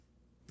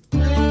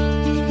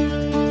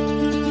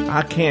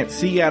I can't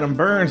see Adam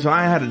Burns, so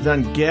I had to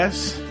done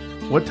guess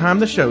what time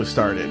the show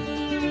started.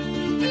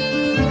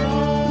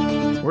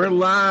 We're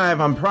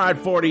live on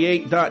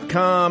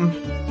Pride48.com.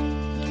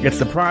 It's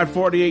the Pride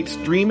 48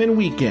 streaming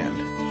weekend.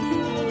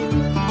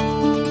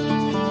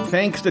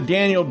 Thanks to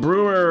Daniel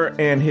Brewer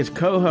and his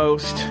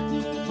co-host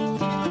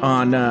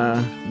on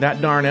That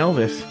Darn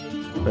Elvis.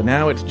 But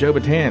now it's Joe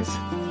Betance,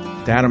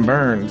 Adam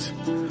Burns.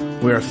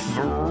 We're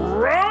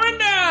throwing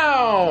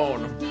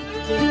down!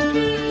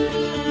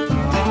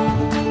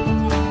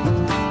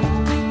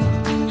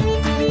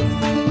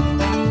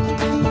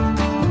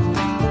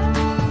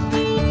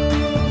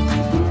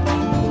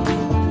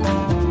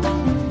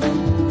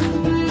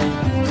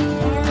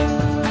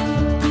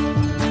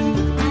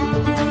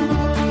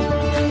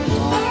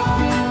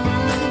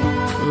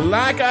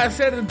 Like I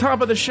said at the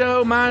top of the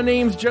show, my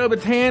name's Joe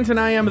Betance, and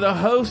I am the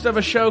host of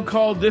a show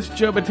called Not This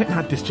Joe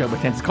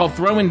Betance, it's called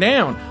Throwing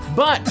Down.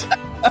 But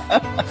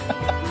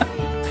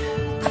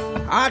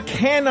I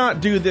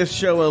cannot do this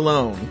show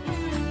alone.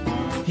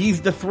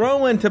 He's the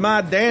throwing to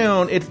my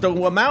down. It's the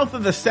mouth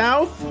of the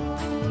South,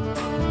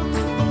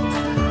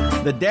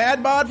 the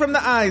dad bod from the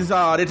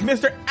Izod. It's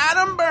Mr.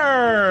 Adam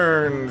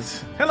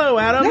Burns. Hello,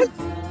 Adam.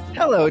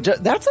 Hello,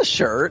 that's a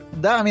shirt.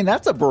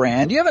 That's a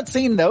brand. You haven't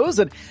seen those,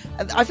 and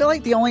I feel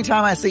like the only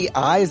time I see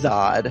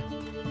Izod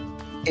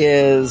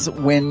is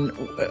when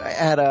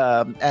at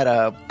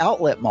a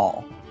outlet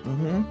mall.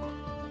 Mm-hmm.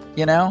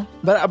 You know,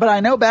 but I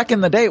know back in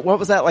the day, what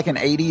was that, like an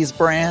 '80s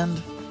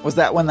brand? Was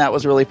that when that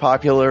was really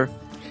popular?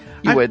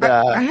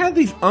 I had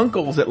these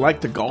uncles that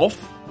liked to golf,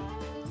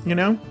 you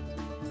know,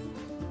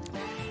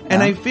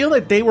 and I feel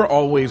like they were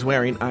always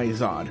wearing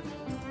Izod.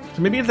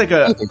 So maybe it's like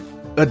a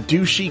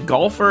douchey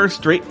golfer,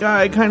 straight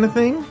guy kind of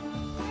thing.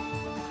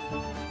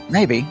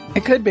 Maybe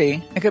it could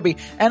be.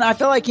 And I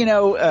feel like,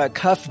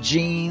 cuff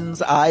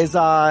jeans,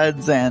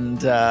 Izods,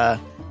 and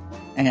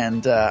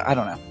I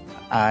don't know.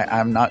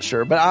 I'm not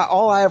sure, but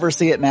all I ever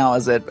see it now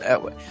is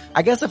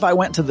I guess if I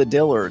went to the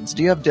Dillards.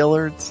 Do you have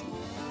Dillards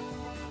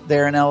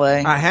there in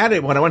LA? I had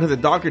it when I went to the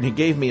doctor, and he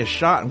gave me a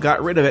shot and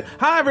got rid of it.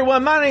 Hi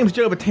everyone, my name's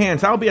Joe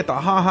Betance. I'll be at the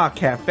Ha Ha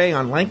Cafe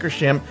on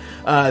Lancashire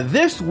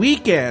this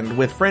weekend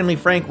with Friendly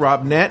Frank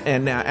Robnett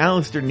and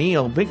Alistair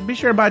Neal. Be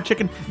sure to buy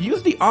chicken.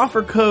 Use the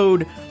offer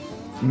code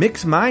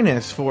MIX-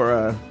 for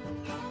a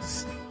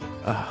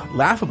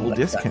laughable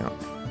discount.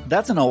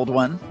 That's an old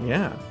one.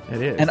 Yeah,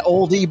 it is. An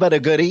oldie but a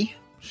goodie.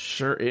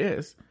 Sure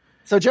is.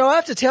 So Joe, I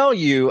have to tell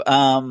you,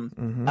 I'm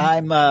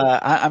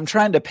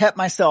trying to pep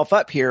myself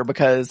up here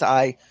because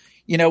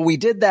we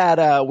did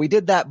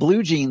that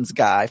blue jeans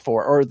guy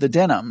or the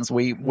denims.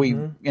 We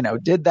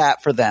did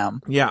that for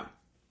them. Yeah.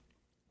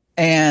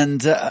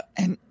 And are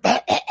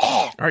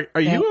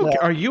you okay?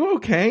 Are you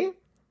okay?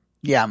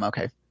 Yeah, I'm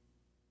okay.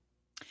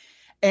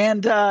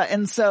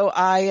 And so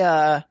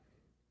I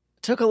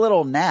took a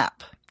little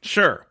nap.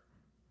 Sure.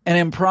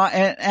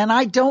 And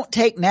I don't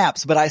take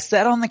naps, but I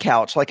sat on the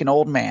couch like an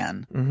old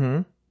man.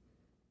 Mm-hmm.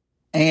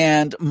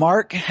 And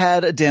Mark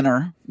had a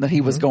dinner that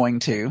he was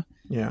going to.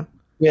 Yeah.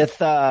 With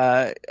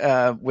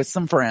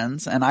some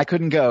friends, and I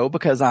couldn't go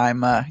because I'm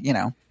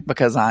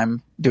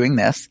doing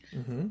this.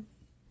 Mm-hmm.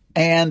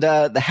 And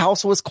the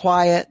house was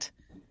quiet.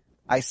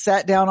 I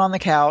sat down on the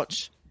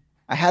couch.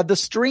 I had the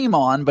stream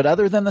on, but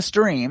other than the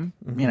stream,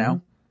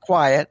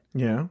 quiet.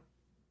 Yeah.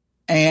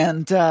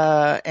 And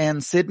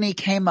Sydney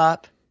came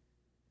up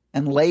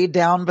and laid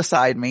down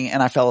beside me,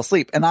 and I fell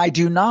asleep. And I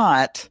do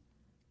not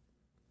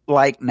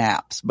like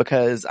naps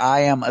because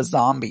I am a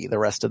zombie the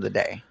rest of the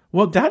day.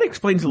 Well, that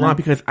explains a lot,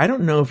 because I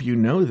don't know if you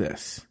know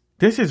this.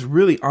 This is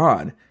really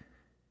odd.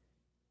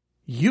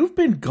 You've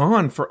been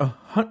gone for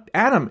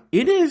Adam,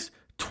 it is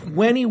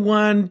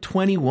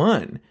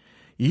 21/21.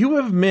 You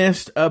have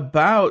missed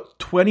about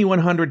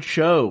 2,100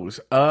 shows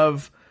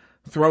of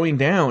Throwing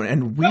Down,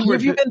 and what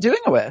have you been doing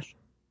it with?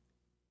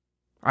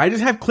 I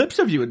just have clips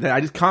of you that I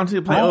just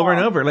constantly play over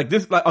and over. Like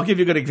this, I'll give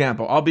you a good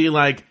example. I'll be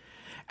like,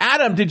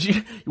 Adam,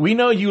 we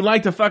know you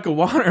like to fuck a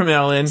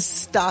watermelon.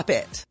 Stop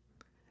it.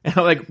 And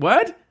I'm like,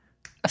 what?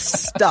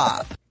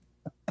 Stop.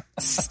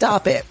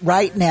 Stop it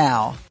right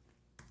now.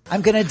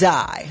 I'm going to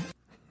die.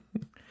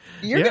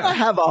 You're going to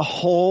have a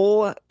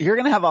whole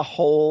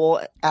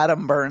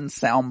Adam Burns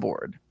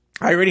soundboard.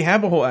 I already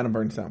have a whole Adam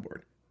Burns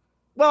soundboard.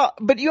 Well,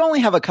 but you only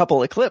have a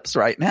couple of clips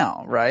right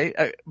now,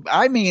 right?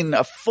 I mean,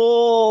 a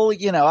full,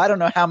 I don't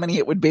know how many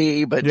it would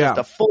be, but just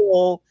a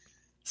full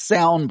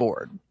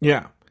soundboard.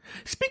 Yeah.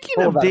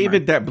 Speaking of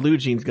David, that blue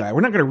jeans guy,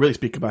 we're not going to really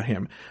speak about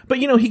him, but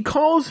he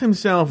calls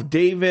himself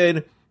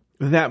David,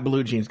 that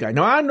blue jeans guy.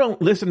 Now, I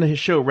don't listen to his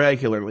show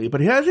regularly, but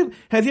has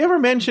he ever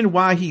mentioned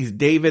why he's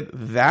David,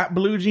 that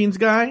blue jeans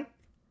guy?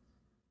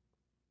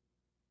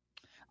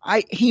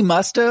 He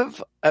must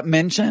have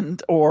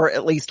mentioned, or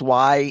at least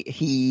why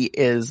he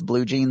is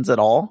blue jeans at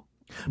all,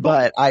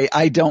 but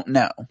I don't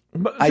know.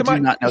 I do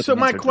not know. So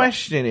my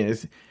question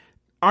is,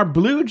 are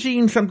blue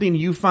jeans something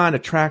you find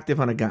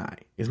attractive on a guy?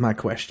 Is my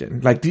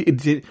question. Like,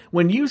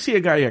 when you see a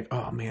guy, you're like,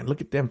 oh man,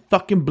 look at them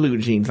fucking blue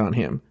jeans on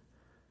him.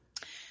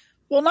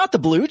 Well, not the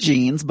blue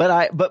jeans,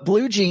 but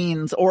blue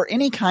jeans or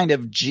any kind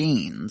of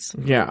jeans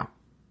Yeah.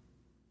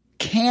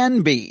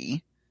 can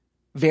be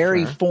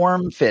very Sure.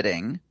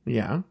 form-fitting.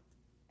 Yeah.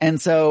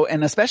 And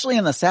especially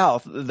in the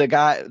South,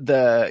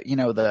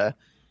 the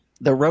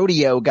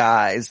rodeo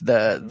guys,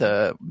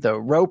 the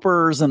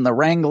ropers and the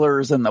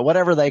wranglers and the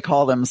whatever they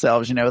call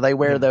themselves, they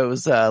wear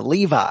those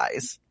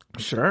Levi's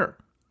Sure.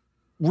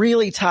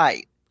 really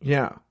tight.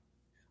 Yeah.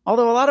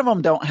 Although a lot of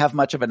them don't have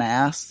much of an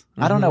ass.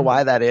 I don't know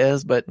why that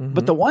is, but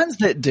the ones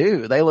that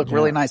do, they look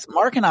really nice.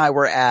 Mark and I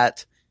were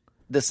at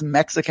this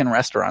Mexican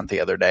restaurant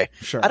the other day.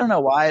 Sure. I don't know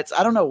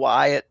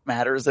why it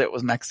matters that it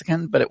was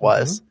Mexican, but it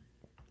was.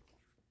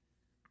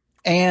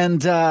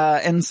 And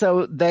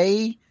so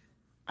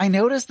I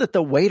noticed that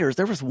the waiters,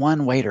 there was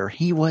one waiter,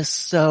 he was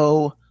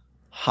so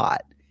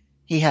hot.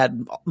 He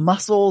had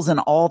muscles in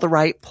all the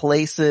right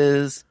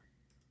places.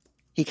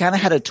 He kind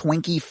of had a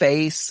Twinkie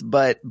face,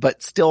 but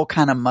still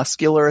kind of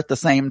muscular at the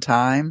same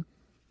time.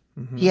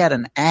 He had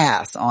an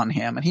ass on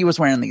him, and he was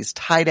wearing these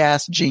tight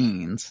ass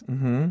jeans.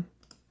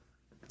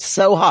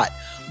 So hot.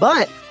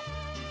 But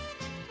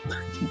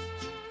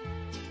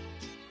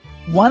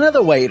one of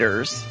the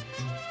waiters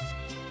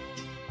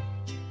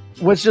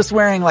was just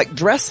wearing like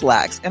dress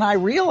slacks, and I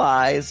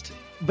realized,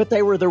 but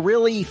they were the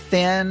really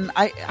thin,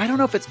 I don't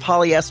know if it's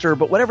polyester,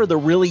 but whatever, the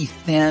really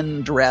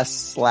thin dress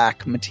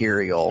slack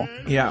material,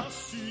 Yeah.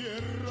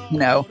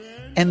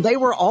 and they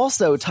were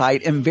also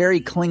tight and very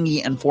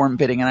clingy and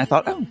form-fitting, and I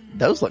thought, oh,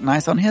 those look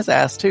nice on his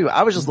ass too.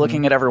 I was just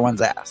looking at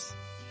everyone's ass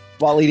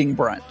while eating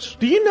brunch.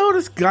 Do you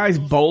notice guys'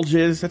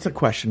 bulges? That's a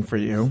question for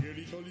you.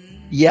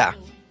 Yeah.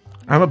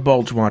 I'm a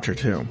bulge watcher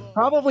too.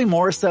 Probably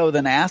more so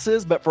than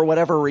asses, but for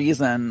whatever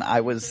reason,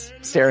 I was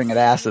staring at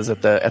asses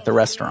at the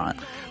restaurant.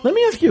 Let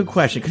me ask you a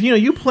question, because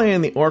you play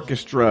in the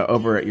orchestra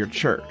over at your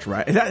church,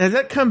 right? Has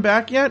that come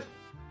back yet?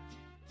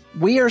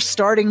 We are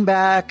starting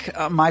back.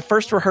 My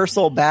first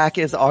rehearsal back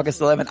is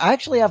August 11th. I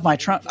actually have my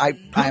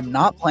I'm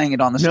not playing it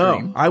on the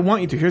stream. No, I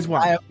want you to. Here's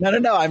why.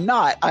 No, I'm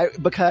not.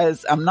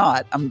 Because I'm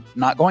not. I'm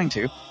not going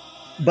to.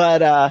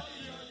 But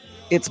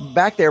it's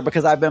back there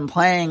because I've been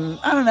playing,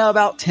 I don't know,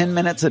 about 10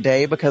 minutes a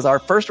day, because our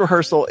first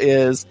rehearsal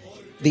is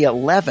the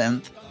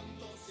 11th.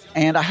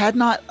 And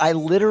I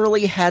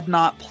literally had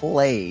not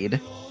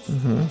played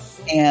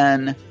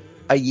in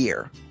a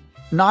year.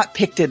 Not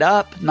picked it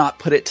up, not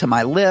put it to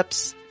my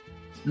lips,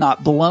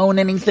 not blown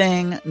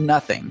anything,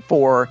 nothing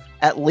for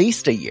at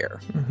least a year.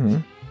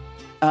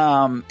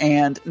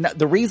 And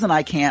the reason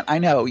I can't, I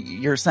know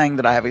you're saying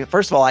that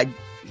first of all, I'm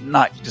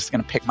not just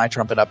going to pick my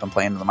trumpet up and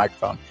play into the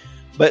microphone.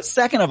 But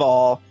second of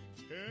all,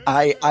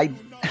 I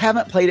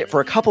haven't played it for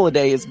a couple of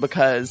days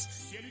because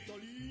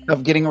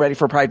of getting ready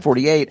for Pride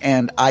 48,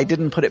 and I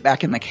didn't put it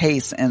back in the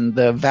case, and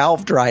the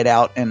valve dried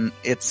out and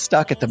it's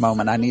stuck at the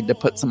moment. I need to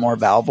put some more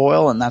valve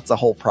oil, and that's a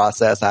whole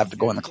process. I have to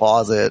go in the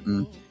closet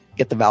and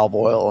get the valve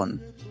oil, and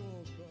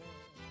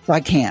so I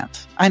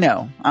can't. I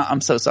know.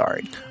 I'm so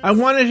sorry. I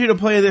wanted you to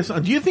play this.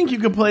 Do you think you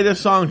could play this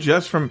song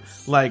just from,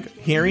 like,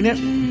 hearing it?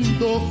 It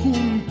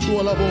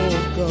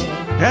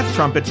has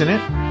trumpets in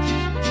it.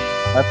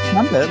 That's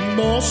trumpet.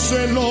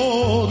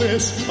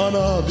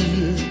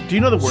 Do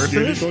you know the words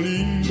of this?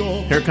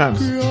 Here it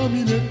comes. I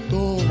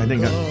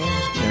think so.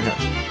 Here it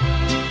comes.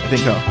 I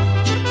think so.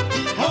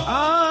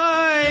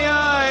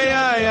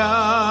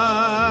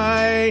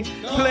 I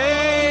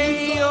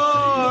play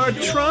your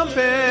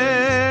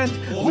trumpet.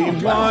 We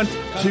want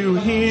to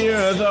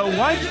hear the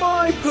white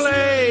boy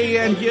play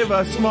and give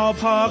us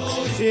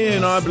smallpox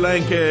in our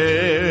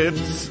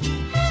blankets.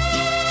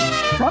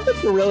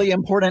 Trumpet's a really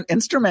important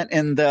instrument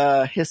in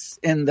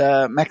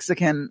the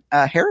Mexican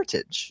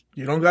heritage.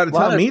 You don't got to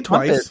tell me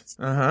twice.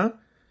 And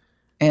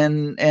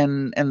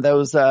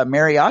those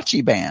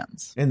mariachi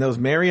bands. And those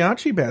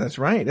mariachi bands. That's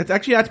right.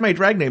 That's my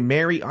drag name,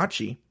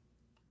 Mariachi.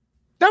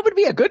 That would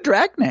be a good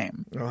drag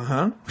name.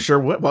 Sure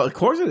would. Well, of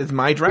course it is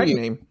my drag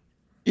name.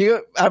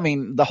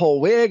 The whole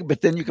wig,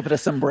 but then you could put a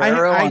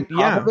sombrero on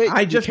top of it.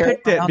 I just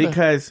picked it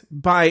because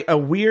by a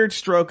weird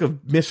stroke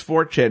of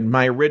misfortune,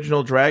 my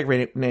original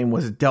drag name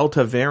was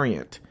Delta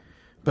Variant.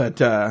 But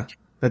that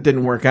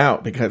didn't work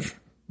out because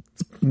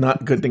it's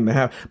not a good thing to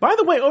have. By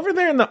the way, over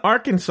there in the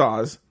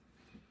Arkansas,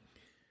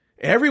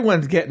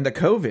 everyone's getting the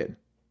COVID.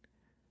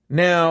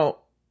 Now,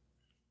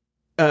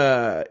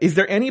 is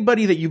there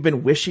anybody that you've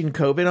been wishing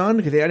COVID on?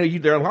 Because I know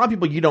there are a lot of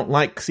people you don't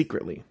like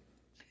secretly.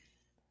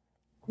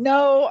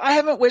 No, I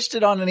haven't wished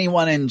it on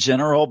anyone in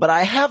general, but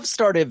I have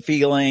started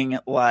feeling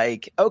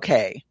like,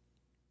 okay,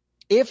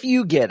 if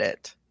you get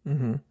it,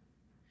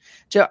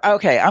 Joe,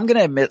 okay, I'm going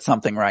to admit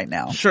something right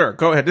now. Sure,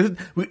 go ahead.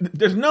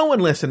 There's no one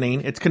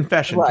listening. It's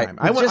confession time.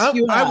 I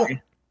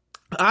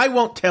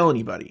won't tell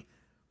anybody.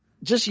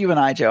 Just you and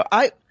I, Joe.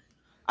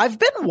 I've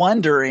been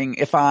wondering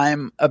if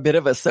I'm a bit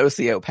of a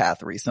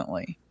sociopath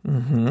recently.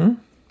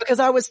 Because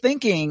I was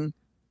thinking,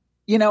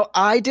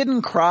 I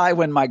didn't cry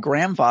when my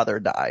grandfather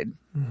died.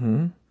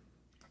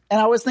 And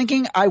I was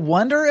thinking, I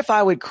wonder if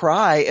I would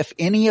cry if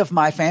any of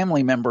my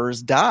family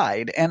members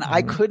died, and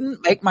I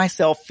couldn't make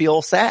myself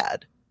feel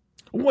sad.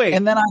 Wait,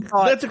 and then I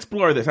thought, let's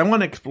explore this. I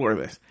want to explore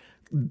this.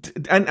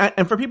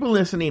 and for people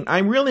listening,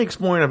 I'm really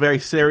exploring a very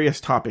serious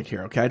topic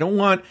here, okay? I don't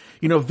want,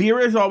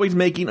 Vera is always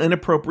making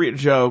inappropriate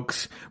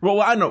jokes.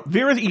 Well, I don't know.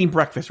 Vera's eating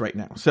breakfast right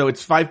now. So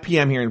it's 5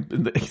 p.m. here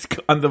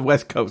on the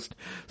West Coast.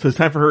 So it's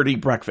time for her to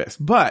eat breakfast.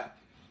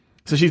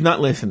 So she's not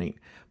listening.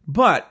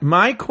 But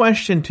my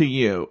question to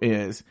you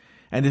is,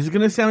 and this is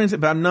going to sound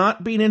insensitive, but I'm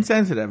not being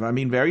insensitive. I'm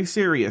being very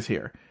serious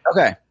here.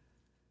 Okay.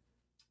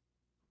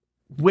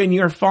 When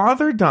your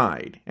father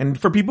died, and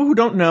for people who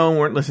don't know and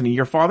weren't listening,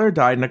 your father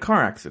died in a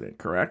car accident,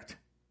 correct?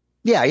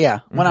 Yeah.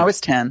 When I was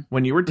 10.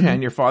 When you were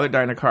 10, your father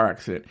died in a car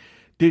accident.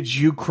 Did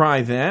you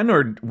cry then,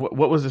 or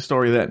what was the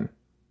story then?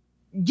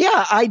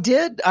 Yeah, I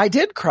did. I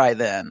did cry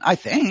then, I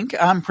think.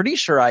 I'm pretty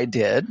sure I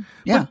did.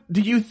 Yeah. But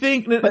do you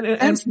think... But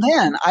since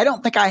then, I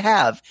don't think I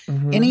have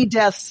any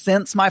deaths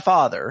since my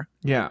father.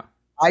 Yeah.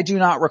 I do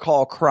not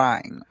recall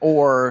crying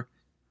or...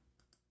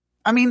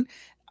 I mean...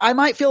 I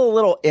might feel a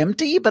little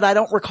empty, but I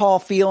don't recall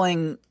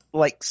feeling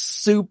like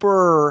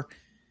super,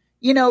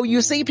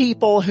 you see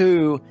people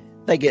who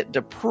they get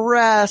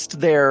depressed.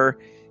 They're,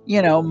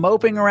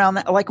 moping around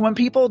that. Like when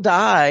people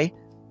die,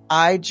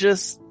 I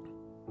don't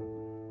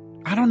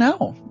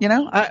know,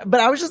 but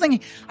I was just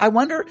thinking, I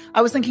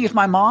was thinking if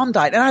my mom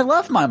died, and I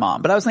love my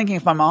mom, but I was thinking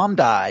if my mom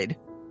died,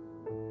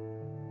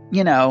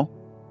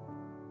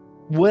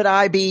 would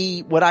I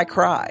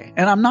cry?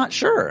 And I'm not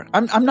sure.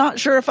 I'm not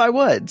sure if I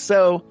would.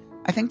 So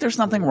I think there's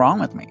something wrong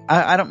with me.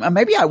 I don't,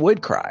 maybe I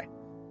would cry.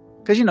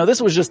 Cause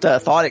this was just a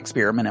thought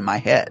experiment in my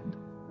head.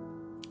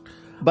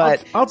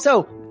 But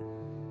to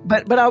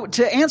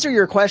answer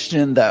your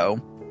question though,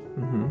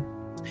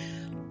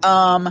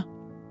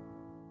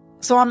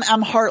 so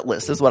I'm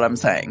heartless is what I'm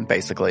saying,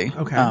 basically.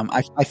 Okay.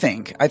 I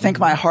think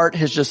my heart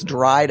has just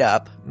dried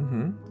up.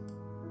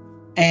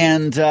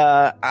 And,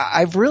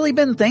 I've really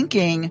been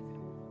thinking,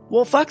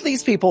 well, fuck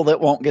these people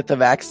that won't get the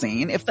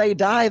vaccine. If they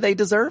die, they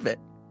deserve it.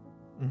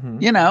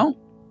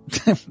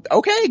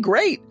 Okay,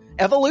 great.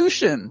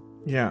 Evolution.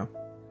 Yeah.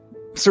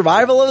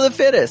 Survival of the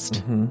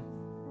fittest.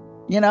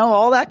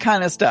 All that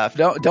kind of stuff.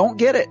 Don't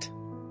get it.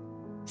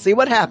 See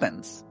what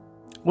happens.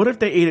 What if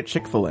they ate at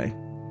Chick-fil-A?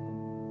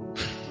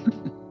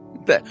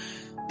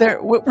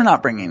 We're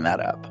not bringing that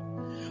up.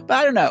 But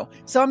I don't know.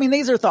 So, I mean,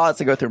 these are thoughts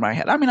that go through my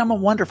head. I mean, I'm a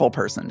wonderful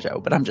person, Joe,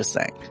 but I'm just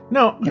saying.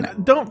 No,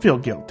 don't feel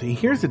guilty.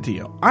 Here's the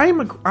deal.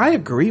 I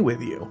agree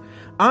with you.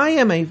 I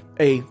am a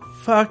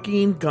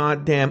fucking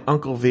goddamn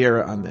Uncle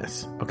Vera on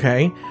this,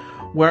 okay?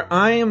 Where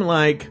I am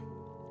like,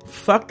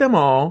 fuck them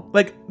all.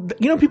 Like,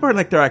 people are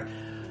like, they're like,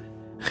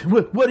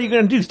 what are you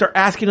going to do? Start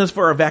asking us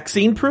for a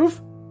vaccine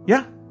proof?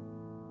 Yeah.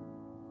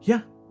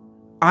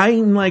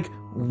 I'm like,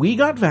 we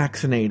got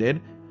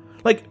vaccinated.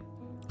 Like,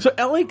 so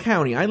LA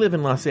County, I live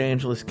in Los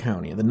Angeles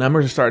County, and the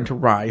numbers are starting to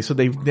rise. So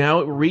they've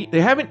now,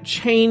 they haven't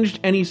changed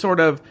any sort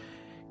of,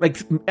 like,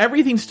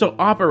 everything's still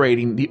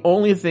operating. The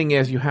only thing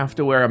is you have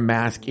to wear a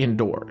mask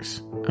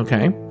indoors.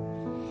 Okay?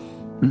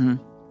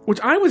 Which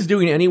I was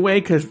doing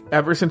anyway, because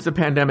ever since the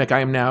pandemic,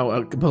 I am now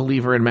a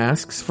believer in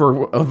masks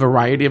for a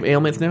variety of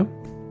ailments now.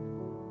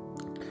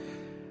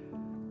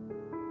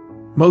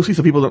 Mostly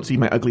so people don't see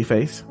my ugly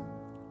face.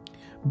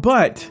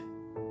 But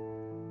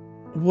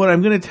what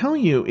I'm going to tell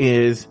you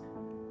is,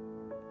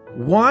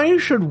 why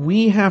should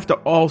we have to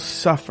all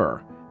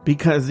suffer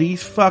because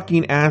these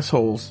fucking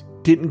assholes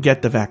didn't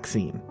get the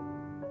vaccine?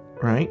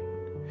 Right?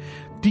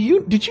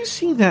 Did you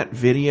see that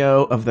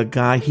video of the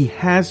guy? He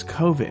has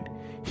COVID.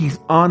 He's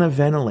on a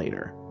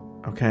ventilator.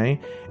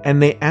 Okay?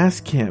 And they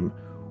ask him,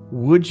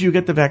 would you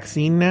get the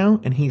vaccine now?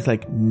 And he's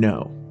like,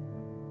 no.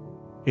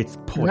 It's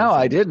poison. No,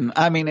 I didn't.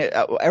 I mean,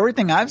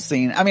 everything I've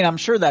seen, I mean, I'm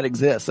sure that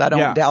exists. I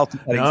don't doubt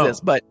that exists.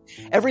 But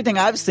everything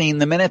I've seen,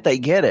 the minute they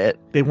get it,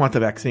 they want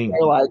the vaccine.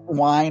 They're like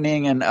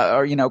whining and,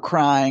 or,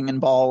 crying and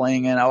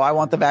bawling and, I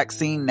want the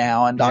vaccine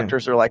now. And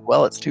doctors are like,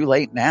 well, it's too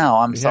late now.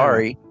 I'm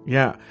sorry.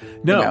 Yeah.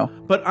 No,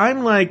 but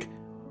I'm like,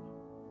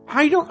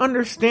 I don't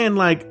understand.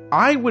 Like,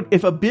 I would,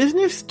 if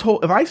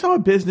I saw a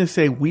business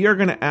say, we are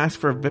going to ask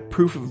for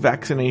proof of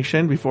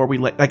vaccination before we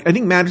I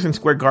think Madison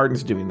Square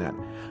Garden's doing that.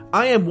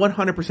 I am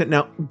 100%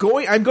 now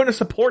I'm going to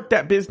support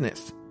that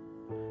business.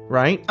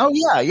 Right? Oh,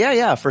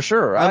 yeah, for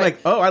sure. I'm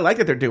like, I like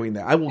that they're doing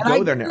that. I will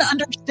go there now. I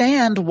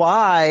understand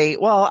why.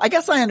 Well, I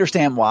guess I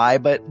understand why,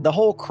 but the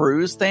whole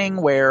cruise thing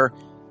where,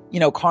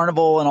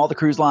 Carnival and all the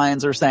cruise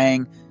lines are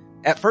saying,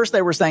 at first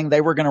they were saying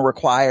they were going to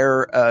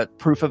require a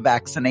proof of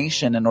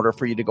vaccination in order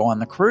for you to go on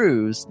the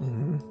cruise.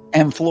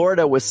 And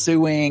Florida was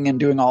suing and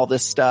doing all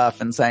this stuff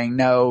and saying,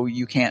 no,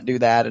 you can't do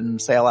that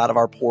and sail out of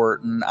our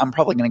port. And I'm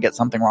probably going to get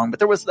something wrong. But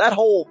there was that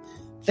whole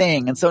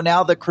thing. And so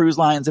now the cruise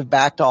lines have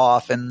backed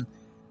off and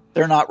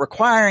they're not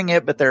requiring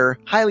it, but they're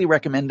highly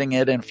recommending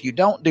it. And if you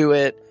don't do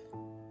it,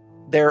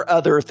 there are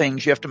other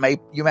things you have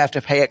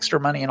to pay extra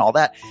money and all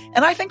that.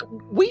 And I think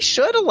we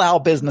should allow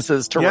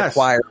businesses to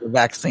require a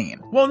vaccine.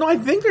 Well, no, I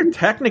think they're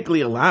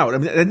technically allowed. I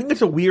mean, I think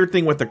it's a weird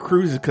thing with the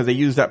cruises because they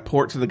use that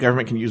port so the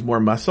government can use more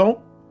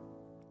muscle.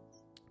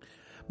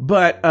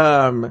 But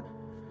 100%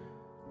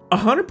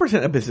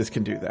 of business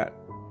can do that.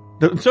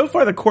 So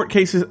far, the court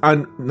cases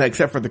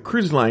except for the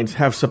cruise lines,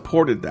 have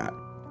supported that.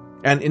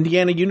 And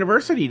Indiana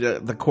University,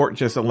 the court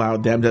just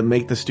allowed them to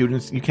make the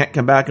students, you can't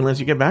come back unless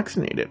you get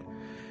vaccinated.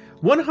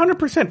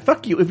 100%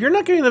 fuck you. If you're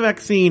not getting the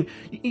vaccine,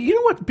 you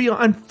know what?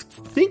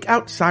 Think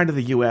outside of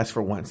the U.S.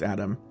 for once,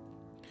 Adam.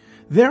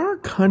 There are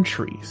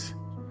countries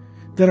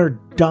that are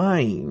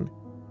dying,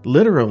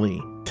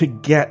 literally, to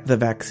get the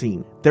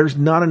vaccine. There's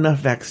not enough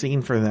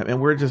vaccine for them. And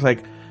we're just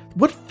like,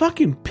 what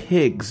fucking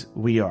pigs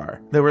we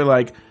are. That we're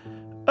like,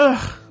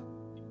 ugh,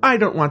 I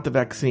don't want the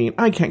vaccine.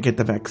 I can't get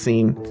the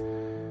vaccine.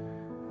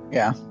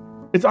 Yeah.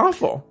 It's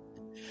awful.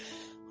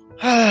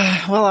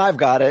 Well, I've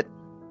got it.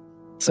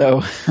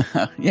 So,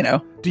 you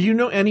know. Do you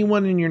know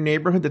anyone in your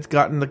neighborhood that's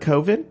gotten the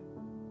COVID?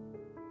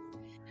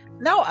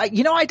 No,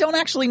 I don't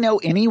actually know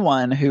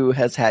anyone who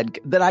has had,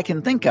 that I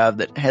can think of,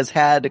 that has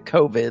had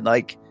COVID,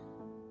 like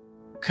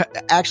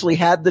actually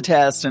had the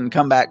test and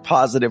come back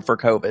positive for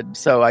COVID.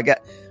 So I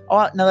get,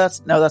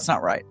 that's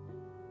not right.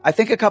 I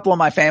think a couple of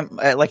my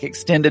like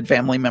extended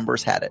family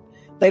members had it.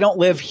 They don't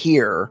live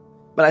here,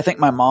 but I think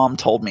my mom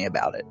told me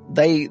about it.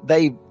 They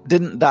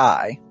didn't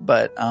die,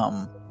 but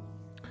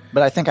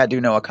I think I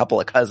do know a couple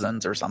of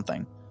cousins or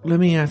something. Let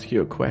me ask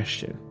you a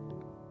question.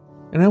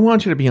 And I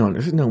want you to be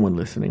honest. There's no one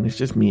listening. It's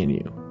just me and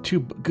you.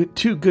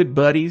 Two good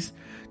buddies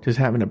just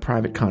having a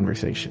private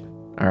conversation.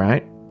 All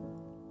right?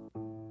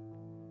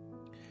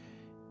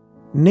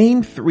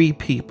 Name 3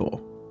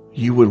 people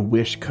you would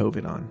wish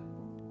COVID on.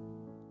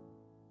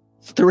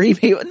 3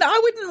 people? No, I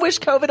wouldn't wish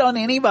COVID on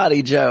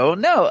anybody, Joe.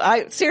 No,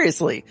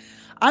 seriously.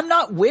 I'm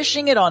not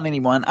wishing it on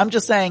anyone. I'm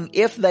just saying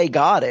if they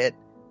got it,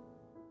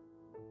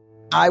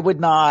 I would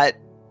not.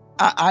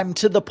 I'm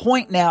to the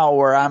point now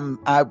where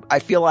I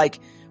feel like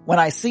when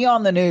I see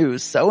on the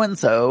news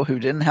so-and-so who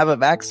didn't have a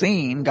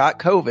vaccine got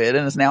COVID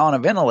and is now on a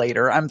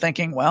ventilator, I'm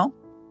thinking, well,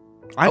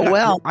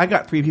 I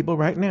got 3 people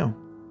right now.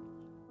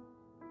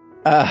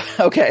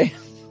 Okay.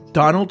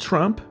 Donald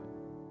Trump.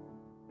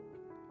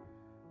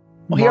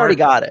 Well, he already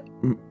got it.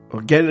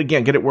 Get it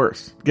again. Get it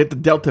worse. Get the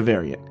Delta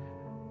variant.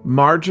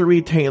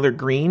 Marjorie Taylor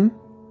Greene.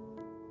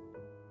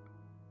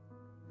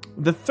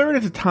 The third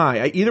is a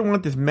tie. I either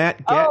want this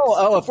Matt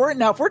Gaetz.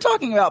 If we're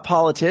talking about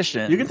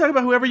politicians, you can talk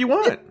about whoever you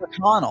want. Mitch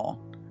McConnell.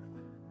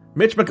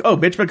 Mitch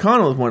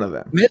McConnell is one of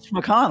them. Mitch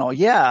McConnell,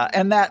 yeah,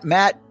 and that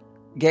Matt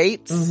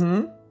Gaetz.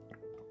 Mm-hmm.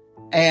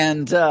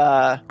 And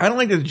I don't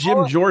like this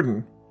Jim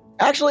Jordan.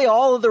 Actually,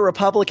 all of the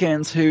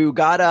Republicans who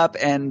got up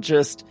and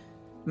just,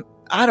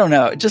 I don't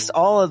know, just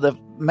all of the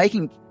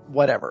making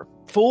whatever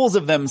fools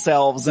of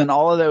themselves and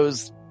all of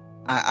those.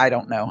 I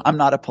don't know. I'm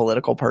not a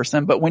political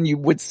person, but when you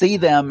would see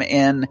them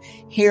in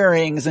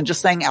hearings and just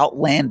saying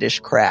outlandish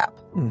crap,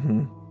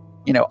 mm-hmm.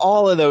 You know,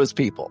 all of those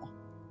people.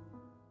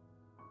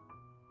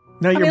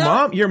 Now,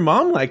 your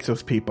mom likes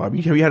those people. Have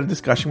you had a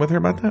discussion with her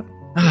about that?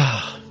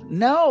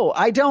 No,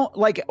 I don't.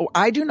 Like,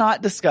 I do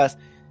not discuss.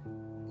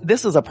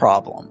 This is a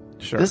problem.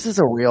 Sure. This is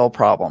a real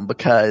problem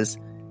because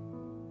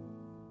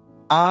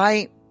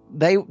they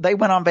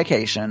went on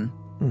vacation.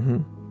 Mm-hmm.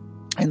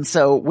 And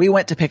so we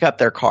went to pick up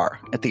their car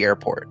at the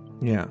airport.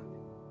 Yeah.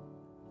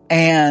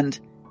 And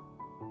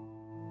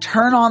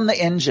turn on the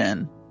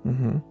engine.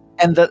 Mm-hmm.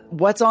 And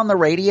what's on the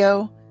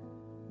radio?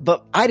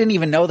 But I didn't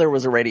even know there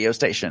was a radio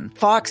station.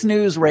 Fox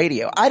News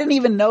Radio. I didn't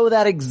even know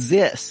that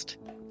exists.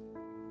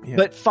 Yeah.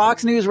 But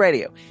Fox News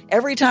Radio.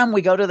 Every time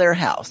we go to their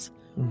house,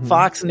 mm-hmm.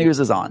 Fox News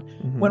is on.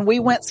 Mm-hmm. When we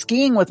went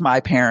skiing with my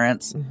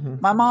parents, mm-hmm.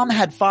 my mom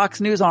had Fox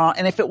News on,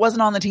 and if it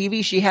wasn't on the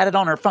TV, she had it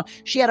on her phone.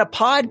 She had a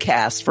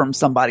podcast from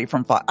somebody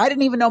from Fox. I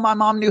didn't even know my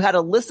mom knew how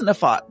to listen to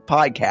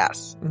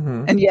podcasts.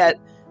 Mm-hmm. And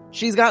yet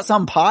she's got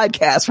some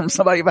podcast from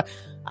somebody.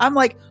 I'm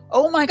like,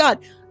 oh my God.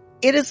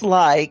 It is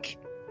like,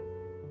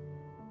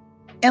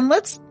 and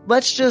let's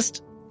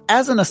just,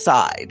 as an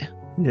aside.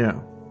 Yeah.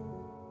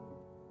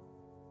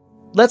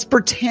 Let's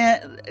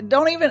pretend,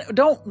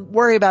 don't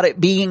worry about it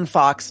being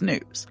Fox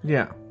News.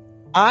 Yeah.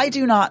 I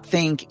do not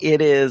think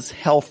it is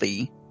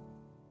healthy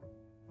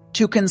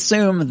to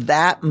consume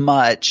that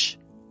much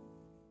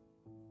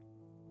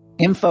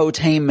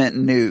infotainment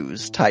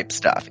news type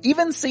stuff.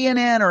 Even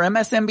CNN or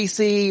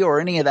MSNBC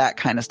or any of that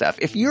kind of stuff.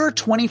 If you're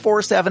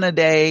 24/7 a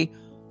day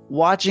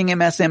watching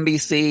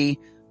MSNBC,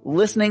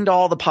 listening to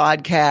all the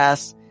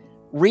podcasts,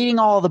 reading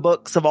all the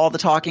books of all the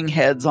talking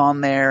heads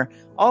on there,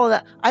 all of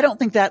that, I don't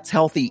think that's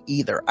healthy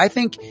either. I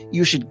think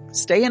you should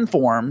stay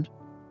informed,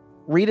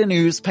 read a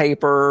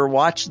newspaper,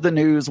 watch the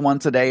news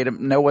once a day to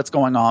know what's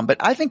going on. But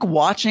I think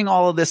watching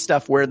all of this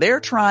stuff where they're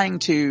trying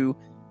to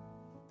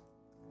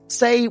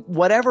say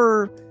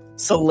whatever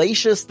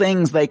salacious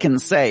things they can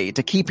say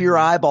to keep your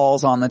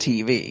eyeballs on the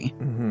TV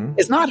mm-hmm.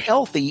 is not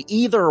healthy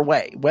either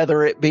way,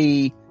 whether it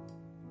be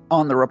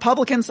on the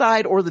Republican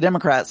side or the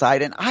Democrat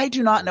side. And I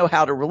do not know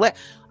how to relate.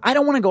 I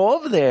don't want to go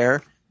over there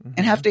mm-hmm.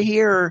 and have to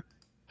hear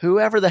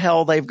whoever the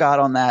hell they've got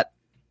on that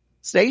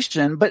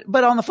station.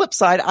 But on the flip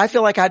side, I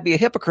feel like I'd be a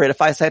hypocrite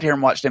if I sat here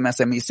and watched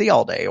MSNBC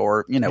all day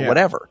or,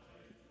 whatever.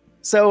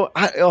 So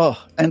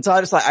and so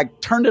I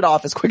turned it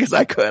off as quick as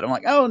I could. I'm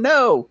like, oh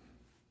no,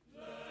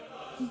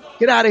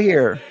 get out of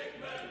here.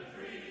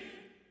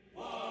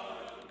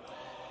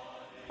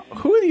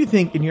 Who do you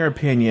think, in your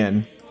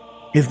opinion,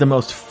 is the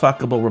most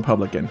fuckable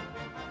Republican?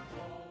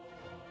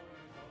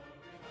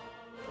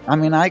 I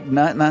mean,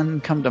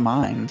 none come to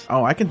mind.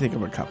 Oh, I can think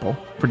of a couple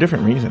for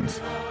different reasons.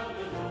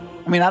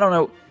 I mean, I don't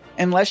know.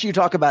 Unless you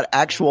talk about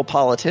actual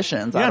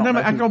politicians. Yeah, I'm talking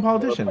about actual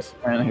politicians.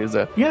 Who's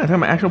a? Yeah, talking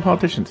about actual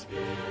politicians.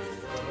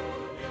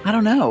 I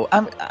don't know.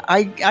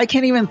 I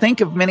can't even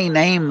think of many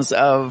names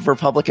of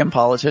Republican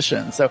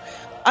politicians. So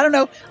I don't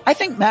know. I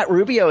think Matt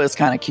Rubio is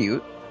kind of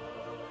cute.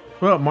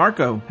 Well,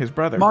 Marco, his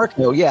brother.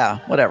 Marco, yeah,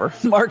 whatever.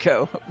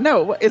 Marco.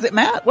 No, is it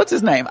Matt? What's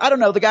his name? I don't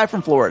know. The guy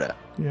from Florida.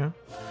 Yeah.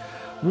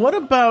 What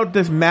about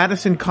this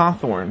Madison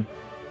Cawthorn?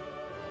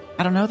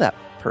 I don't know that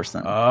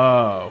person.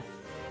 Oh.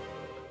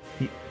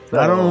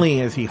 Not only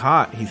is he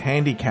hot, he's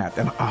handicapped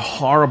and a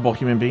horrible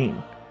human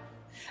being.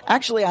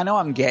 Actually, I know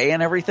I'm gay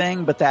and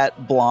everything, but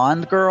that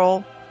blonde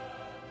girl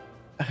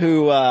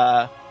who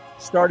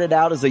started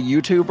out as a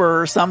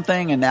YouTuber or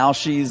something, and now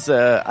she's,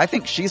 I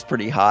think she's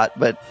pretty hot,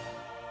 but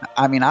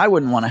I mean, I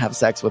wouldn't want to have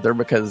sex with her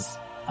because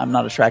I'm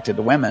not attracted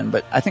to women,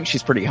 but I think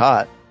she's pretty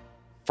hot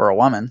for a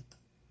woman.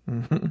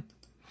 Mm-hmm.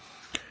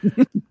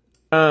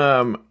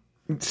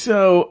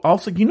 So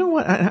also, you know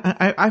what?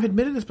 I've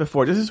admitted this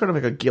before. This is sort of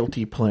like a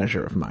guilty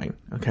pleasure of mine.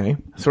 Okay.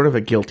 Sort of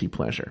a guilty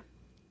pleasure.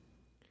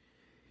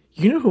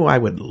 You know who I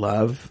would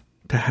love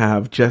to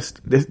have just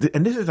this,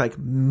 and this is like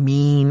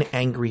mean,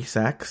 angry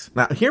sex.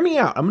 Now, hear me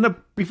out.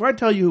 Before I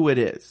tell you who it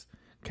is.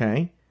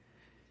 Okay.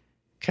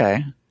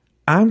 Okay.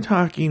 I'm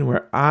talking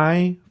where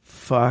I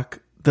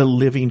fuck the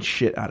living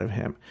shit out of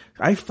him.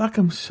 I fuck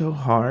him so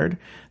hard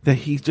that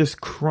he's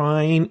just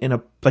crying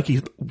like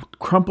he's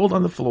crumpled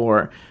on the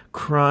floor,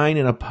 crying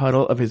in a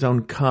puddle of his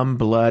own cum,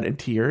 blood, and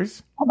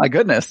tears. Oh my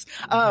goodness.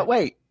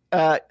 Wait,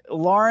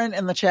 Lauren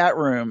in the chat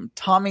room,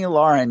 Tommy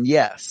Lauren.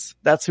 Yes,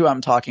 that's who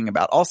I'm talking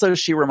about. Also,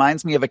 she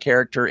reminds me of a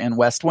character in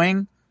West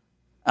Wing.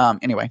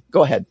 Anyway,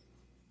 go ahead.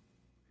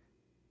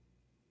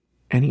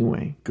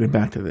 Anyway, going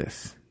back to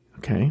this.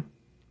 Okay.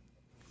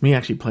 Let me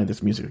actually play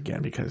this music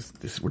again because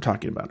we're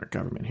talking about our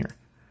government here.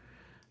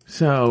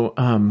 So,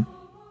 I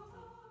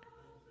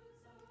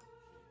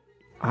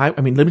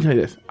mean, let me tell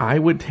you this. I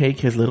would take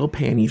his little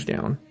panties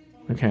down,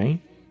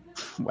 okay?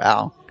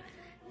 Wow.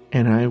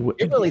 And I would...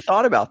 You really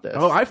thought about this.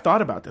 Oh, I've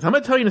thought about this. I'm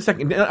going to tell you in a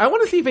second. I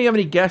want to see if you have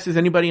any guesses,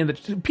 anybody in the...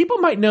 People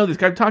might know this,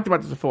 'cause I've talked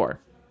about this before.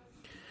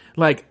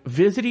 Like,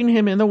 visiting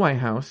him in the White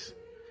House,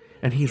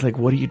 and he's like,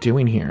 what are you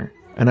doing here?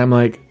 And I'm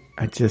like,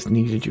 I just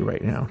needed you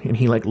right now. And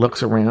he, like,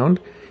 looks around,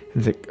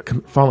 and he's like,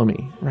 come, follow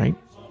me, right?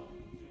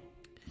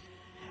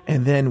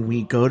 And then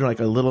we go to like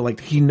a little, like,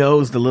 he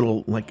knows the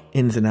little, like,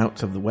 ins and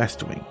outs of the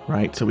West Wing,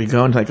 right? So we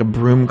go into like a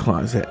broom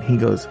closet. He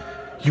goes,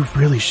 you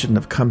really shouldn't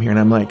have come here. And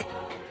I'm like,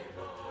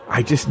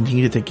 I just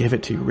needed to give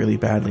it to you really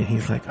badly. And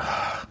he's like,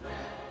 oh.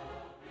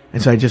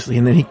 And so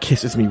and then he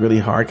kisses me really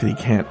hard because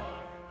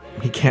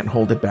he can't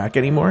hold it back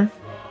anymore.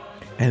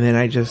 And then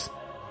I just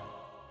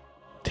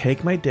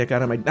take my dick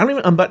out of I don't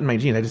even unbutton my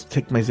jeans. I just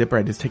take my zipper.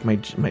 I just take my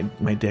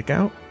dick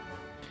out.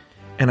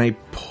 And I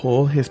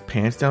pull his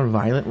pants down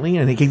violently,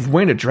 and he's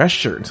wearing a dress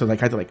shirt, so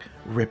like I had to like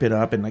rip it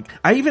up, and like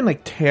I even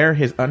like tear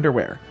his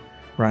underwear,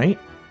 right?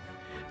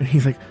 And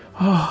he's like,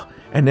 oh,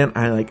 and then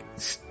I like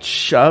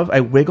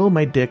I wiggle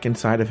my dick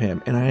inside of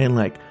him, and I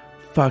like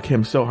fuck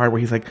him so hard where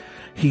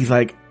he's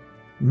like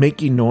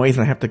making noise,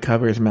 and I have to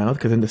cover his mouth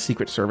because then the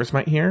Secret Service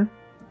might hear,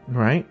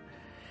 right?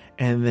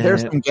 And then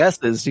there's some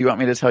guesses. Do you want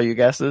me to tell you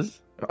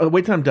guesses? Oh,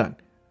 wait till I'm done,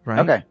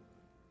 right? Okay.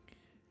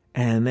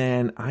 And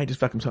then I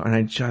just fuck him so, and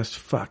I just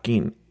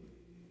fucking,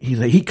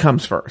 he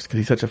comes first because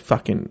he's such a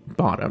fucking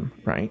bottom,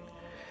 right?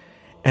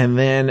 And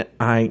then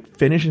I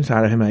finish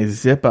inside of him, and I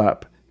zip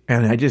up,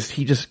 and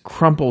he just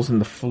crumples in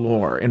the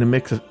floor in a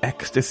mix of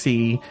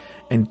ecstasy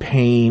and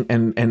pain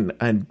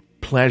and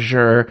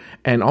pleasure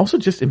and also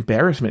just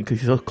embarrassment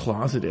because he's so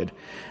closeted,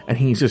 and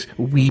he's just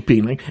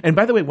weeping. Like, and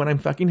by the way, when I'm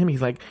fucking him,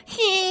 he's like,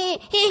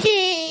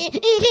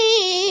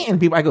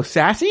 and I go,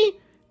 sassy?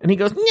 And he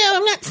goes, no,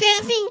 I'm not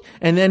sassy.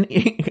 And then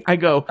I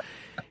go,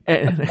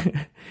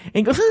 and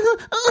he goes,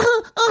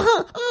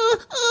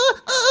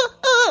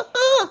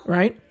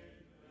 right?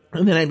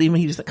 And then I leave him.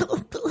 He's just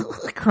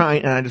like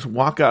crying, and I just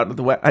walk out of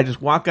the way. I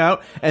just walk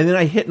out, and then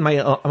I hit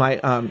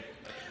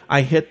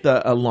I hit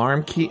the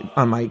alarm key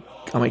on my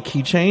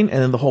keychain, and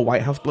then the whole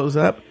White House blows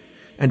up,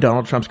 and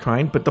Donald Trump's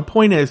crying. But the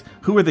point is,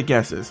 who are the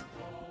guesses?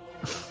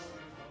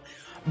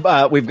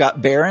 We've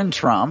got Barron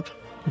Trump.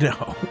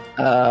 No.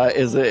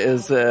 Is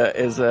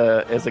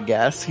a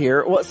guess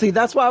here. Well, see,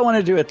 that's why I want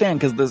to do it then,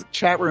 because the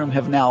chat room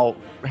has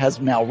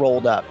now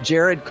rolled up.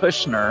 Jared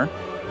Kushner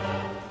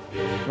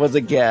was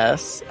a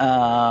guess.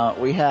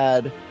 We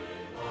had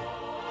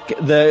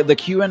the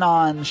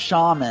QAnon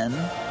shaman.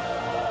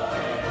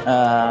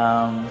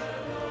 I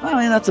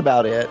mean, that's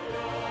about it.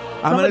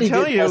 I'm going to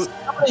tell you.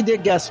 Somebody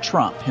did guess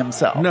Trump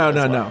himself.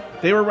 No.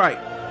 They were right.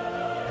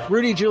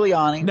 Rudy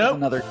Giuliani. Nope.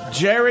 Another.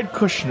 Jared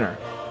Kushner.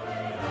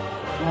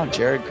 Oh,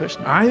 Jared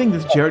Kushner. I think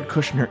this Jared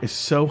Kushner is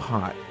so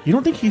hot. You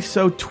don't think he's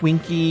so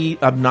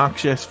twinky,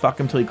 obnoxious, fuck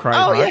him till he cries?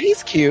 Oh, yeah,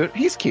 he's cute.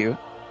 He's cute.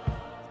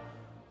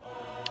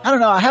 I don't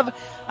know. I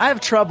have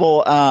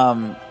trouble.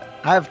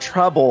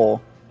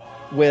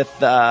 with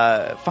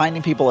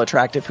finding people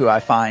attractive who I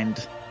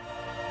find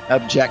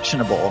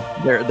objectionable,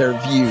 their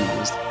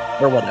views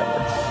or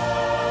whatever.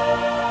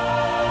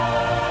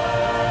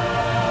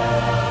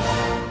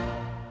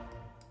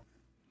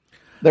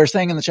 They're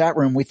saying in the chat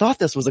room, we thought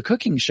this was a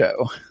cooking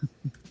show.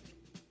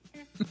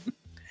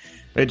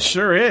 It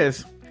sure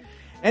is.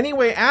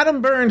 Anyway,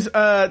 Adam Burns,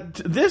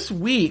 this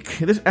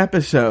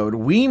episode,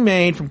 we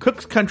made from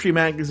Cook's Country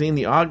Magazine,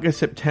 the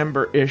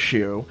August-September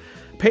issue.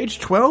 Page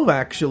 12,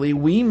 actually,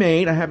 we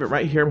made, I have it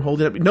right here, I'm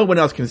holding it up. No one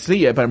else can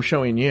see it, but I'm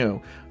showing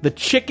you. The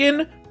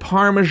Chicken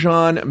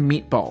Parmesan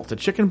Meatballs. The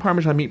Chicken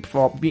Parmesan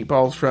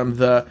Meatballs from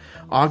the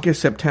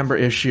August-September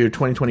issue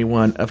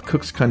 2021 of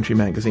Cook's Country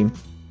Magazine.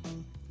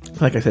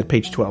 Like I said,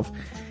 page 12.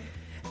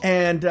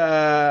 And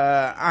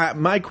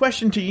my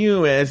question to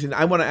you is, and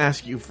I want to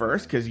ask you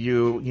first, because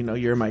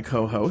you're my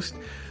co-host.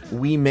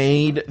 We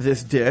made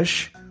this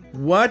dish.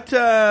 What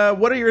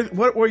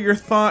were your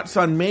thoughts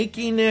on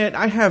making it?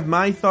 I have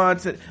my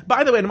thoughts.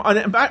 By the way,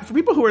 for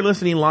people who are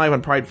listening live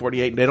on Pride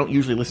 48, they don't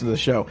usually listen to the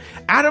show.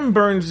 Adam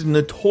Burns is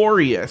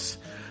notorious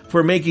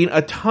for making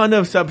a ton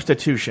of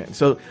substitutions.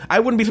 So I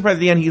wouldn't be surprised at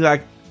the end he's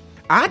like,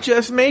 I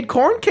just made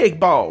corn cake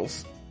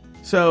balls.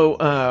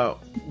 So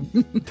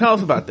tell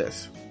us about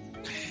this.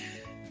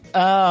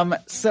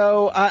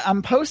 So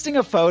I'm posting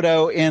a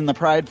photo in the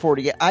Pride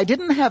 48. I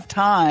didn't have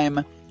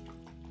time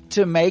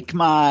to make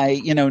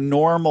my,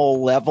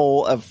 normal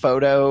level of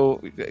photo,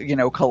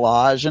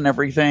 collage and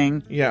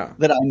everything. Yeah.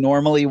 That I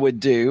normally would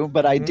do,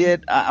 but I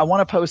did. I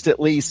want to post at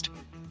least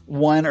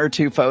one or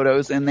two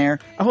photos in there.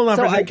 Hold on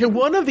for a second. Can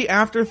one of the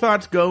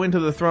afterthoughts go into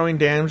the Throwing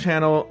Down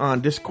channel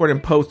on Discord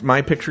and post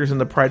my pictures in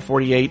the Pride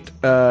 48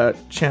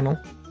 channel?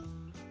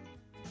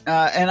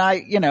 And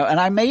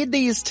I made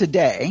these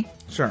today.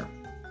 Sure.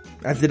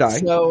 As did I.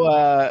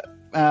 So,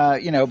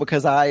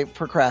 because I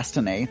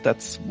procrastinate,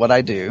 that's what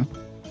I do.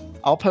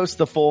 I'll post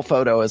the full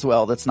photo as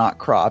well that's not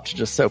cropped,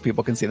 just so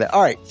people can see that.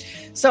 All right.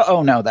 So,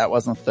 oh no, that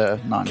wasn't the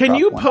non-cropped Can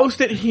you one. post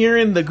it here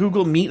in the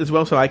Google Meet as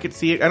well so I could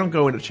see it? I don't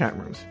go into chat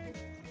rooms.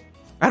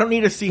 I don't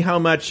need to see how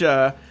much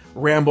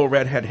Rambo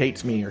Redhead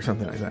hates me or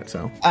something like that,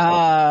 so.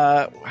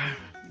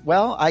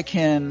 Well, I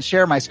can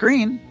share my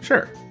screen.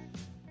 Sure.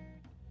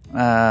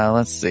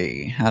 Let's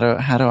see. How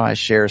do I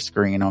share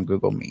screen on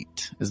Google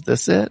Meet? Is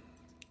this it?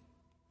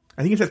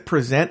 I think it says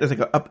present. There's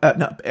like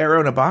an up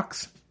arrow in a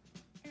box.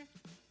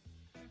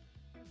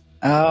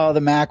 Oh, the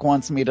Mac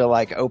wants me to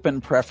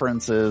open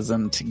preferences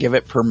and to give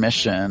it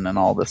permission and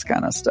all this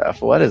kind of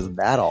stuff. What is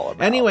that all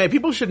about? Anyway,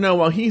 people should know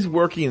while he's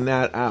working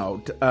that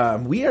out,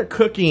 we are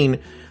cooking,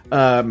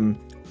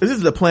 this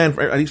is the plan,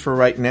 at least for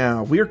right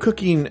now. We are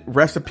cooking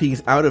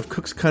recipes out of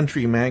Cook's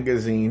Country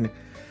Magazine.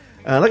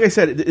 Like I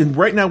said,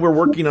 right now we're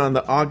working on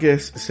the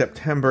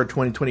August-September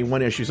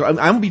 2021 issue. So I'm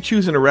going to be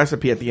choosing a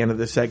recipe at the end of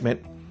this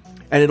segment,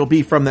 and it'll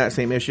be from that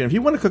same issue. And if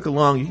you want to cook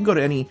along, you can go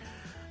to any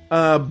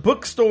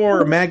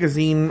bookstore,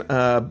 magazine,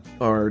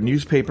 or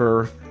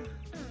newspaper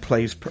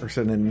place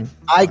person and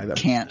I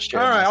can't share.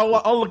 All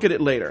right, I'll look at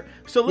it later.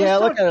 So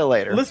look at it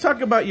later. Let's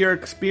talk about your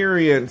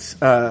experience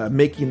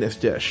making this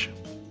dish.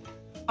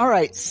 All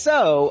right,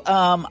 so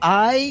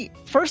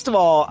first of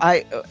all,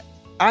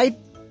 I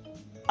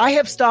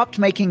have stopped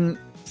making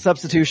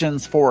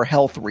substitutions for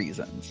health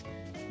reasons,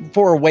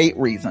 for weight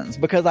reasons,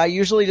 because I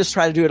usually just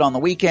try to do it on the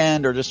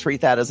weekend or just treat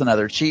that as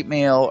another cheat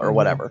meal or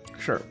whatever.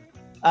 Sure.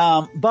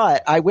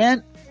 But I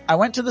went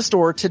to the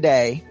store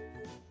today,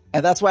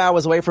 and that's why I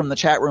was away from the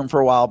chat room for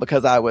a while,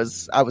 because I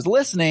was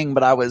listening,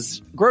 but I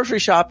was grocery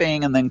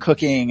shopping and then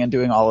cooking and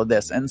doing all of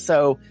this. And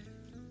so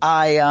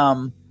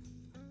I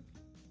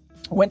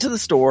went to the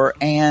store,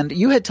 and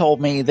you had told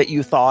me that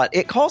you thought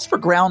it calls for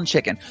ground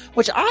chicken,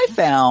 which I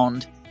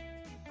found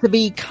to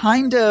be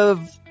kind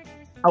of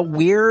a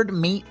weird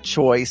meat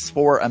choice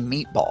for a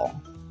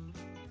meatball.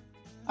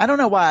 I don't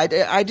know why.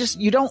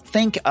 You don't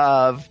think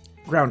of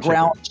ground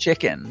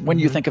chicken when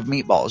you think of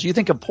meatballs. You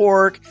think of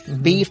pork,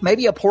 beef,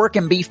 maybe a pork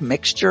and beef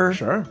mixture.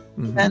 Sure.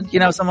 And,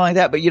 something like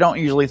that, but you don't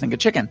usually think of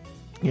chicken.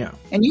 Yeah.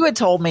 And you had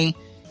told me,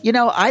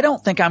 I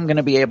don't think I'm going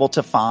to be able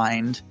to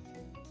find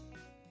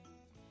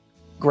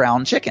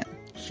ground chicken.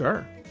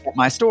 Sure. At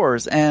my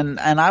stores. And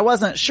I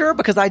wasn't sure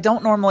because I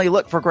don't normally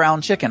look for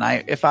ground chicken.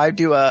 If I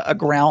do a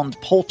ground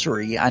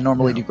poultry, I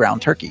normally do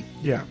ground turkey.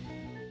 Yeah.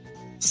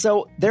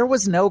 So there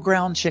was no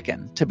ground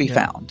chicken to be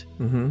found.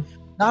 Mm-hmm.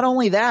 Not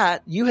only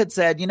that, you had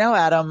said,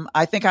 Adam,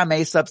 I think I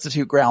may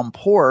substitute ground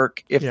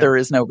pork if there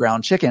is no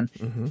ground chicken.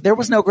 Mm-hmm. There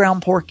was no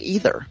ground pork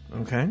either.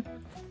 Okay.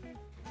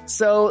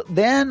 So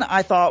then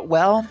I thought,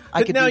 well,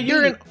 I could. Now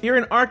you're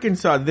in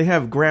Arkansas. Do they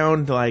have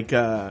ground like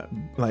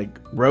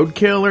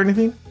roadkill or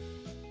anything?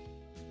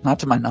 Not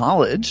to my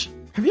knowledge.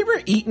 Have you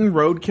ever eaten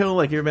roadkill?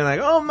 Like you've been like,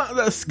 oh,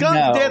 the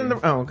skunk's dead in the.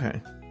 Oh,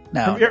 okay.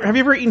 No. Have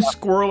you ever eaten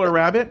squirrel or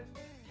rabbit?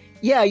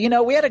 Yeah,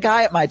 we had a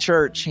guy at my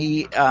church.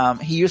 He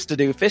used to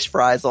do fish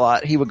fries a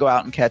lot. He would go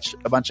out and catch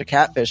a bunch of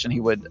catfish, and he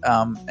would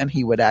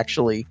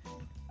actually,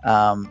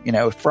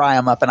 fry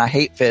them up. And I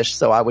hate fish,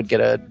 so I would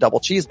get a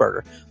double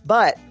cheeseburger.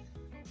 But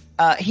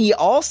he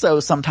also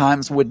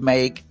sometimes would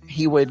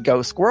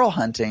go squirrel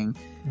hunting,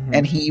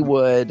 and he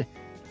would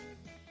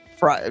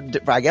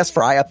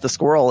fry up the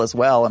squirrel as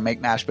well and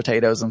make mashed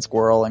potatoes and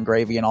squirrel and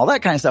gravy and all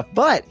that kind of stuff.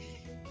 But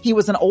he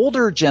was an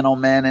older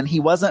gentleman and he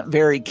wasn't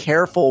very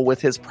careful with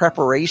his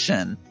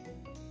preparation.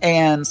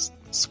 And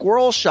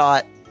squirrel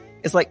shot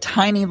is like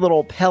tiny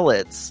little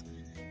pellets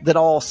that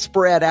all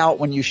spread out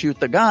when you shoot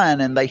the gun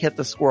and they hit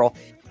the squirrel.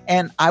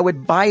 And I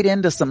would bite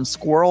into some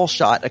squirrel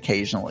shot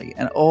occasionally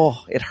and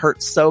it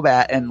hurts so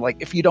bad. And like,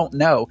 if you don't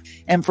know,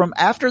 and from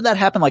after that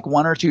happened like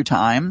 1 or 2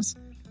 times,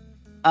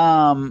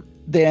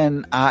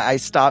 then I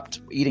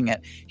stopped eating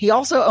it. He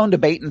also owned a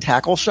bait and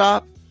tackle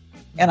shop.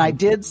 And I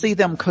did see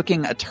them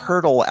cooking a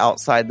turtle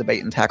outside the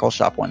bait and tackle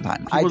shop one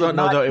time. People don't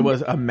know though it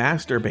was a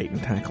master bait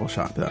and tackle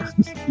shop though.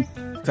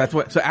 That's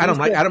what. So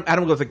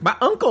Adam goes like, my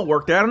uncle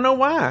worked there. I don't know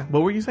why.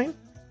 What were you saying?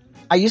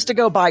 I used to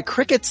go buy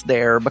crickets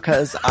there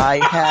because I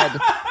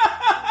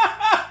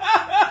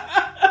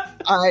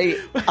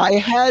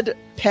had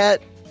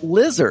pet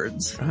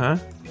lizards. Uh-huh.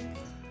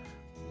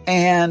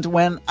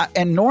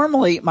 And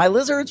normally my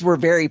lizards were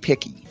very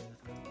picky.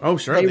 Oh,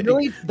 sure.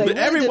 But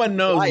everyone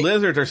knows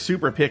lizards are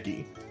super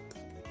picky.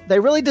 They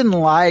really didn't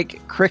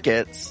like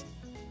crickets,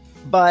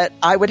 but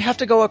I would have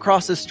to go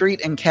across the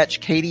street and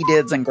catch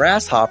katydids and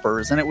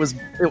grasshoppers, and it was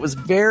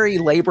very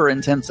labor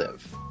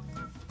intensive.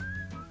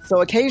 So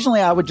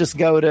occasionally I would just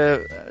go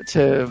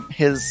to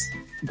his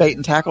bait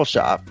and tackle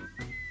shop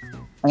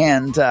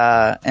and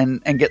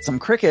get some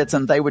crickets,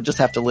 and they would just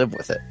have to live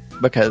with it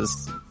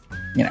because,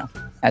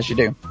 as you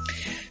do.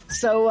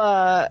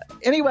 So,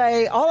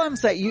 anyway, all I'm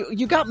saying,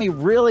 you got me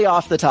really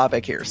off the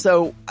topic here.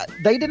 So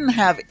they didn't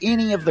have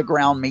any of the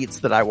ground meats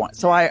that I want.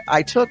 So I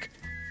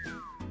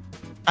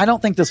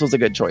don't think this was a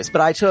good choice,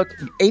 but I took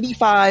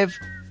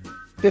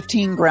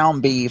 15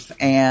 ground beef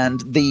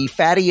and the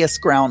fattiest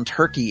ground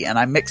turkey and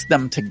I mixed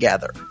them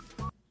together.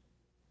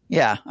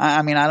 Yeah.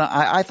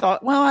 I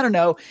thought, well, I don't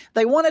know.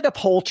 They wanted a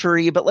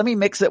poultry, but let me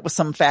mix it with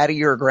some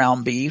fattier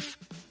ground beef.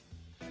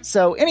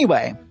 So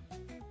anyway,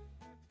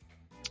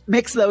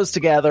 mix those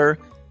together.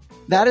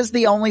 That is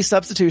the only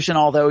substitution,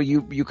 although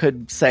you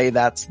could say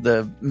that's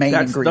the main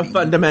ingredient. The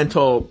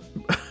fundamental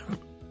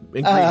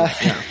ingredient.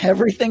 Yeah.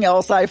 Everything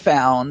else I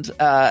found.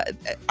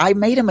 I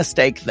made a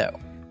mistake, though.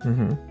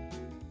 Mm-hmm.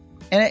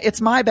 And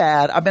it's my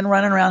bad. I've been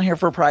running around here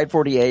for Pride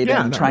 48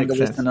 and trying to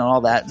listen and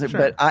all that. Sure.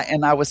 But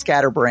I was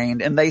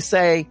scatterbrained. And they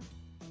say,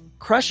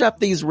 crush up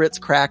these Ritz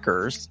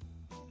crackers.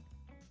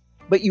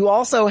 But you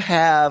also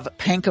have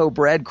panko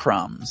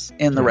breadcrumbs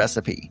in the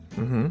recipe.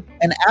 Mm-hmm.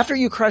 And after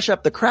you crush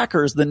up the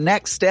crackers, the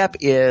next step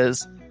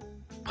is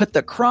put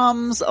the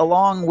crumbs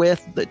along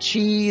with the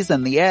cheese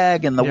and the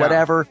egg and the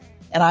whatever.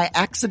 And I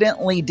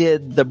accidentally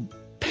did the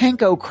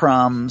panko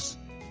crumbs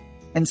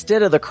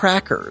instead of the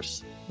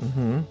crackers.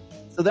 Mm-hmm.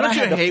 So then Don't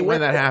you hate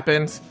when that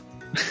happens?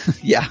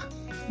 Yeah.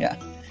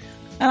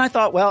 And I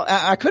thought, well,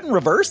 I couldn't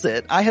reverse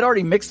it. I had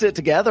already mixed it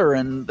together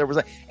and there was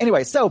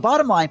anyway, so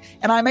bottom line,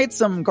 and I made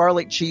some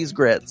garlic cheese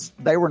grits.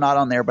 They were not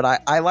on there,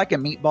 but I like a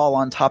meatball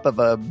on top of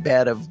a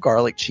bed of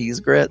garlic cheese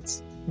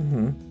grits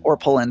or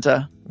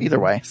polenta. Either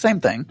way,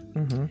 same thing.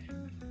 Mm-hmm.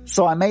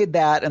 So I made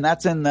that and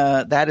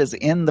that is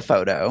in the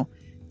photo.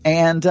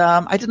 And,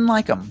 I didn't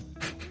like them.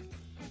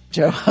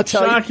 Joe, I'll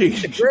tell you,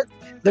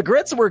 the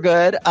grits were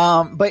good.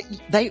 But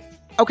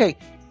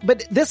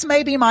but this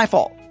may be my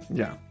fault.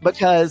 Yeah.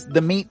 Because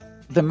the meat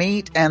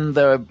and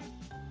the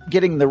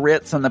getting the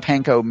Ritz and the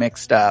panko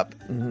mixed up,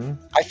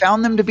 I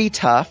found them to be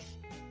tough.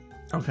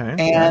 Okay.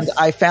 And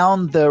I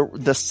found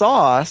the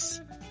sauce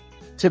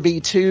to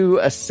be too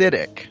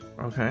acidic.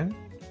 Okay.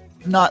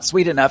 Not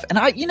sweet enough. And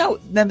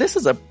then this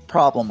is a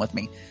problem with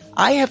me.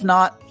 I have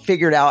not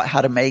figured out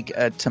how to make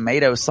a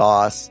tomato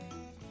sauce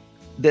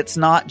that's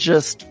not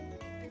just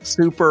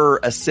super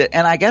acidic.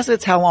 And I guess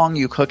it's how long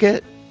you cook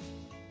it.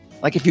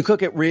 Like if you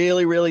cook it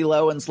really, really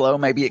low and slow,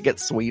 maybe it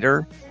gets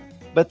sweeter.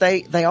 But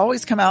they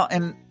always come out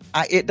and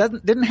it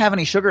didn't have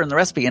any sugar in the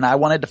recipe, and I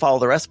wanted to follow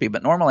the recipe,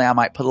 but normally I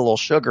might put a little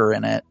sugar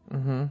in it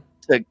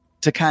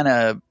to kind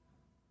of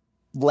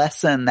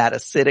lessen that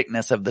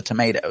acidicness of the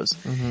tomatoes.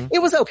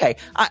 It was okay.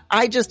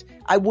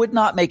 I would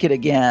not make it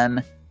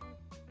again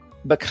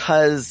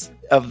because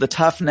of the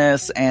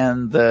toughness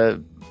and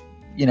the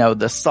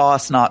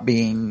sauce not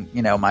being,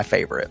 my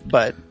favorite,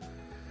 but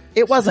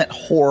it wasn't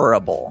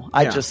horrible.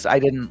 I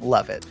didn't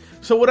love it.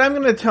 So what I'm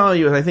going to tell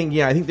you is I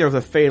think there was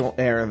a fatal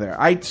error there.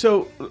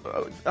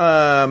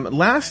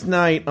 Last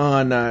night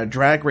on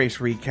Drag Race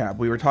Recap,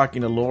 we were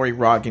talking to Lori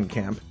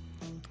Roggenkamp,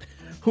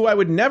 who I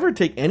would never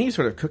take any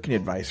sort of cooking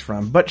advice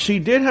from, but she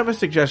did have a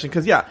suggestion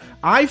because,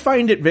 I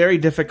find it very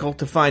difficult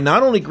to find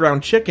not only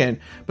ground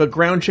chicken, but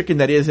ground chicken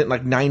that isn't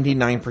like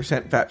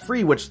 99% fat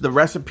free, which the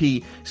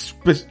recipe,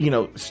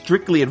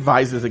 strictly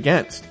advises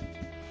against.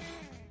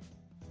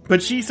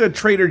 But she said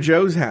Trader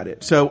Joe's had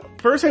it. So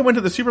first I went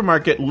to the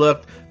supermarket,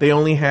 looked, they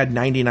only had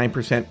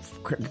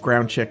 99%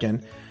 ground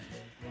chicken.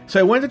 So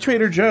I went to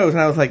Trader Joe's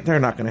and I was like,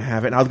 they're not going to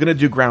have it. And I was going to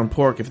do ground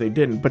pork if they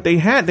didn't. But they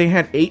had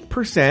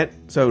 8%,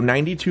 so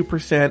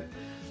 92%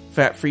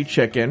 fat-free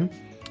chicken,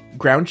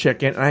 ground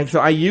chicken. And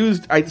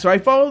I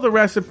followed the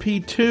recipe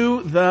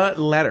to the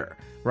letter,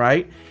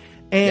 right?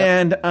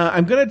 And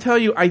I'm going to tell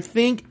you, I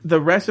think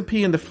the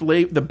recipe and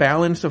the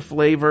balance of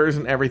flavors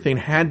and everything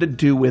had to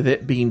do with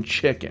it being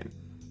chicken.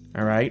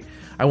 All right.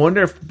 I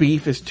wonder if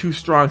beef is too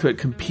strong so it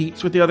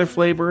competes with the other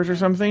flavors or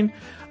something.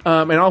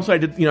 And also I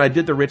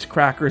did the Ritz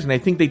crackers, and I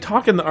think they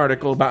talk in the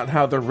article about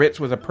how the Ritz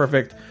was a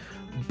perfect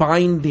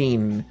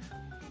binding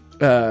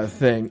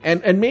thing.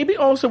 And maybe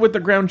also with the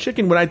ground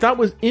chicken, what I thought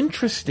was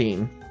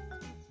interesting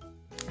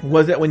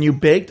was that when you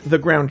baked the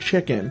ground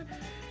chicken,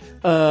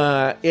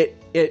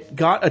 it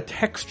got a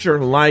texture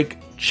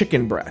like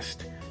chicken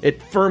breast.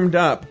 It firmed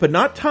up, but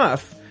not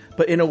tough,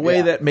 but in a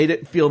way that made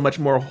it feel much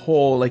more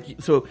whole. I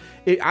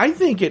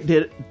think it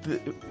did.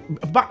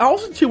 But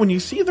also too, when you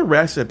see the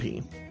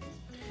recipe,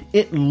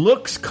 it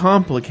looks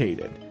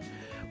complicated,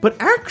 but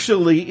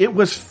actually it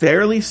was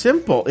fairly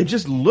simple. It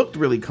just looked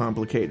really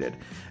complicated.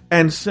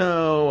 And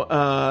so,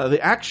 the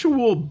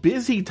actual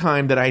busy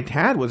time that I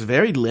had was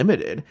very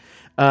limited.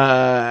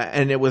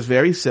 And it was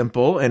very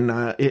simple, and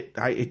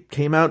it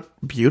came out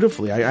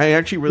beautifully. I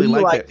actually really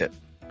liked it.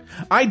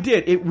 I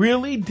did. It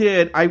really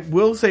did. I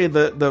will say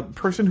the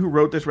person who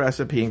wrote this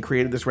recipe and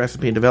created this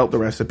recipe and developed the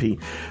recipe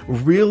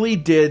really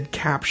did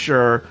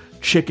capture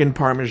chicken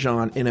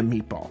parmesan in a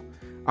meatball.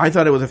 I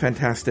thought it was a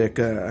fantastic.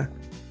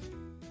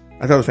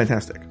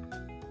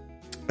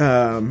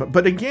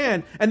 But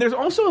again, and there's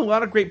also a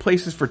lot of great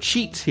places for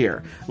cheats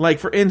here. Like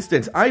for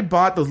instance, I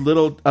bought a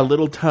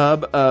little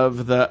tub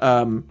of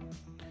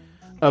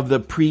the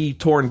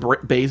pre-torn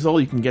basil.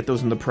 You can get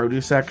those in the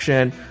produce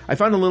section. I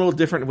found a little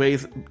different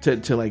ways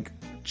to like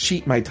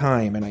cheat my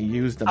time, and I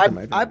used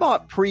them. I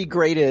bought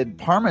pre-grated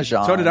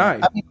Parmesan. So did I.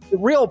 I mean, the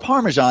real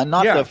Parmesan,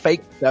 not the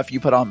fake stuff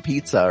you put on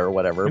pizza or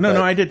whatever.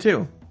 No, I did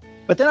too.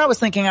 But then I was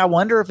thinking, I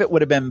wonder if it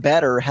would have been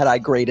better had I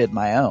grated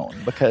my own.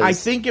 Because I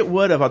think it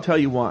would have. I'll tell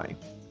you why.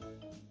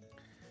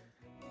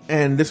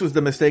 And this was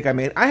the mistake I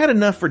made. I had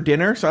enough for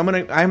dinner, so I'm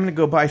gonna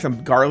go buy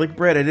some garlic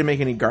bread. I didn't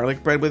make any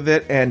garlic bread with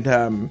it, and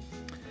I'm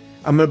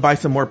gonna buy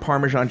some more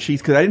Parmesan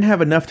cheese because I didn't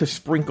have enough to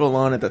sprinkle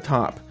on at the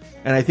top.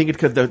 And I think it's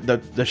because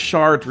the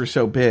shards were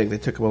so big, they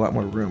took up a lot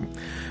more room.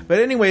 But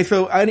anyway,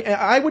 so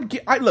I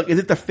look. Is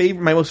it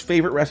my most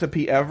favorite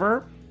recipe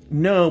ever?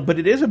 No, but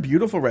it is a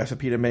beautiful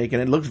recipe to make,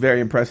 and it looks very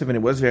impressive, and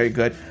it was very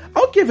good.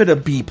 I'll give it a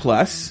B+.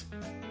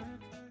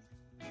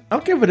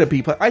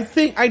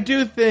 I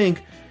do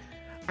think.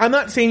 I'm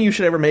not saying you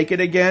should ever make it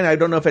again. I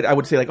don't know if I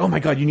would say like, oh my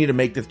god, you need to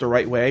make this the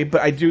right way.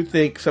 But I do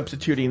think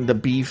substituting the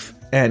beef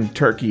and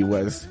turkey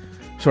was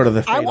sort of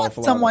the fatal flaw. I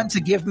want someone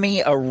to give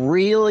me a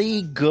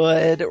really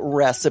good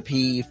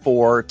recipe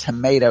for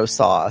tomato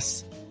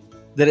sauce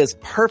that is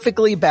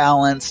perfectly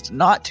balanced,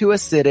 not too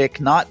acidic,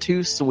 not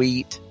too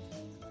sweet.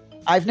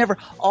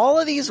 All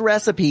of these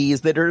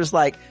recipes that are just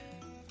like,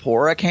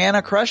 pour a can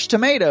of crushed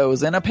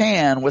tomatoes in a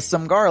pan with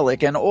some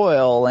garlic and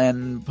oil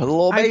and put a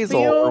little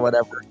basil or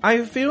whatever.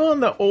 I feel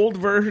in the old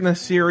version of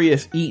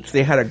Serious Eats,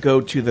 they had a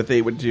go-to that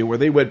they would do where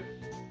they would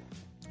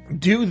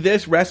do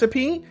this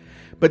recipe,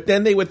 but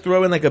then they would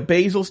throw in like a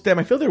basil stem.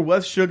 I feel there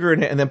was sugar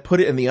in it, and then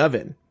put it in the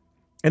oven,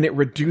 and it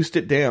reduced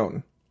it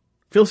down.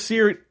 Not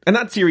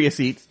Serious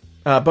Eats,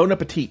 Bon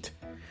Appetit.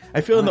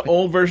 I feel in the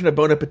old version of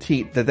Bon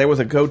Appetit that there was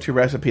a go-to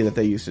recipe that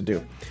they used to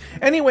do.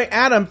 Anyway,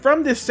 Adam,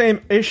 from this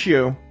same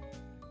issue,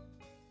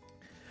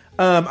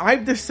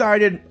 I've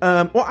decided.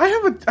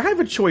 I have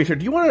a choice here.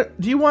 Do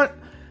you want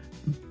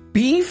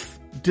beef,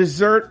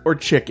 dessert, or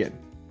chicken?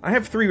 I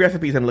have 3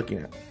 recipes I'm looking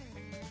at.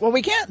 Well,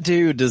 we can't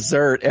do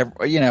dessert.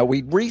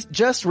 We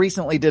just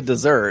recently did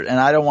dessert, and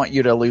I don't want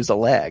you to lose a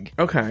leg.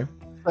 Okay.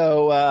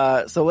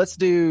 So let's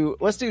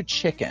do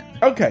chicken.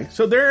 Okay.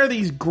 So there are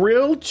these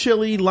grilled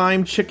chili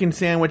lime chicken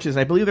sandwiches.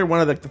 I believe they're one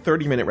of the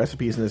 30-minute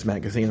recipes in this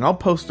magazine, and I'll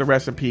post the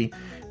recipe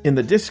in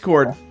the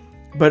Discord.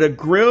 But a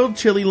grilled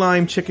chili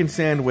lime chicken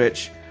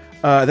sandwich.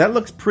 That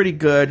looks pretty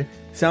good.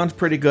 Sounds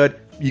pretty good.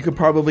 You could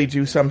probably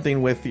do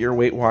something with your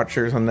Weight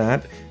Watchers on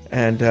that,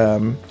 and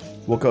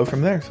we'll go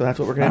from there. So that's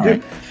what we're going to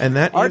do. And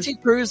that Archie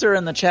Cruiser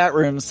in the chat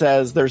room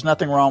says there's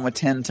nothing wrong with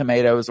tinned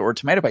tomatoes or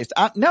tomato paste.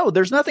 No,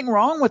 there's nothing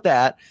wrong with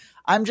that.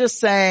 I'm just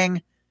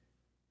saying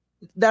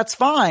that's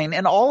fine.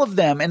 And all of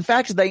them, in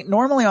fact, they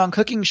normally on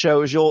cooking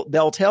shows,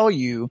 they'll tell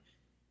you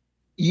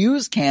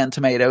use canned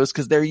tomatoes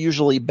because they're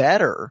usually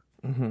better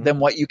than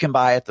what you can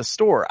buy at the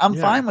store. I'm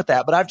fine with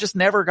that, but I've just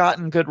never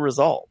gotten good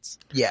results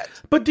yet.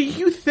 But do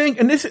you think,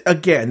 and this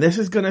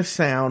is going to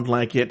sound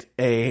like it's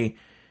a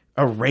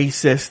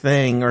racist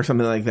thing or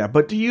something like that,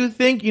 but do you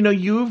think,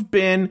 you've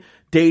been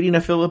dating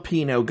a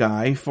Filipino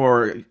guy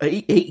for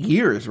 8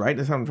 years, right?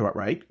 That sounds about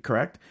right,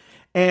 correct?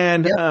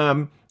 And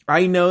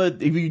I know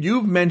that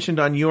you've mentioned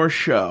on your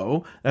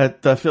show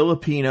that the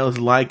Filipinos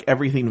like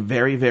everything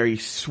very, very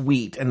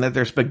sweet, and that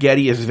their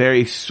spaghetti is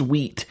very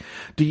sweet.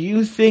 Do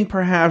you think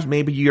perhaps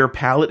maybe your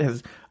palate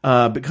has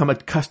become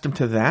accustomed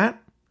to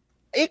that?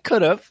 It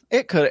could have.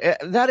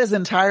 That is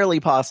entirely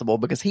possible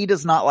because he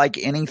does not like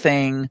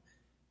anything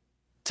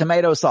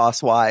tomato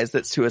sauce wise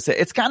that's too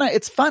acidic.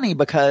 It's funny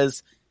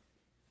because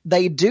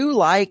they do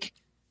like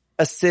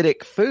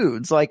acidic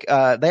foods. Like,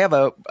 they have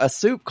a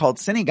soup called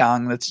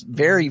sinigang that's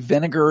very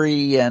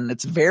vinegary and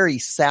it's very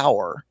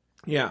sour.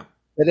 Yeah.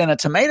 But in a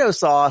tomato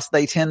sauce,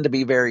 they tend to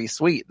be very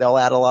sweet. They'll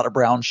add a lot of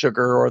brown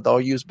sugar, or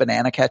they'll use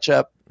banana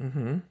ketchup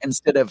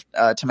instead of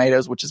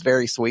tomatoes, which is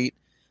very sweet.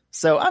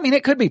 So, I mean,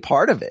 it could be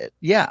part of it.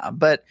 Yeah.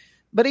 But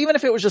even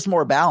if it was just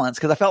more balanced,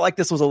 because I felt like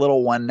this was a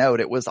little one note,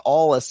 it was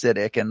all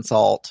acidic and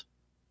salt.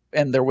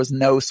 And there was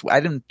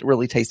I didn't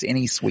really taste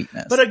any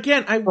sweetness. But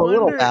again, a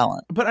little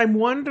balance. But I'm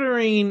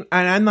wondering,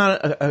 and I'm not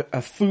a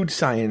food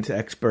science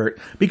expert,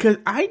 because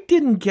I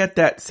didn't get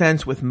that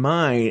sense with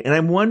mine, and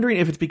I'm wondering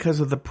if it's because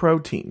of the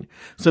protein.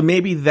 So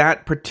maybe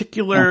that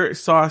particular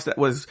sauce it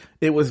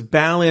was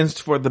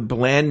balanced for the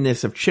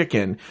blandness of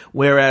chicken,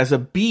 whereas a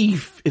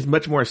beef is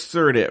much more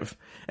assertive,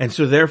 and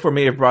so therefore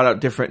may have brought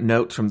out different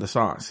notes from the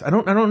sauce. I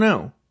don't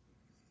know.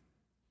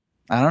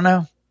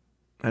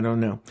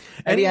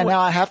 And yeah, now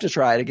I have to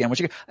try it again.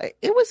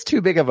 It was too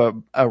big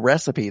of a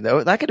recipe,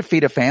 though. That could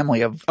feed a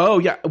family of. Oh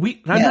yeah,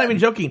 I'm not even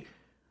joking.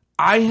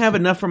 I have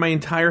enough for my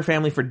entire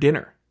family for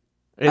dinner.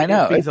 I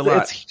know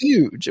it's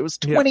huge. It was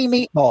 20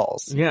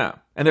 meatballs. Yeah,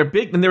 and they're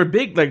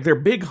big, like they're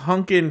big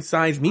hunkin'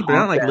 sized meat, but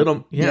not like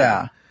little.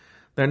 Yeah.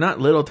 They're not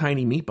little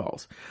tiny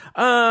meatballs.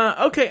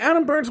 Okay,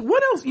 Adam Burns,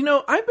 what else?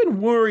 I've been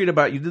worried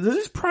about you. Does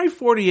this Pride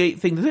 48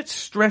 thing, does it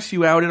stress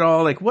you out at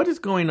all? Like, what is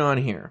going on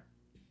here?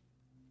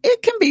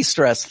 It can be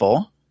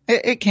stressful.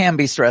 It can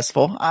be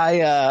stressful.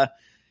 First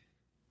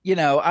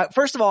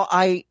of all,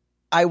 I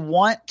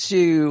want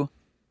to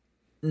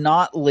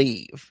not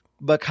leave,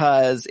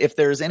 because if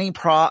there's any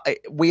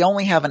we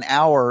only have an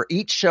hour.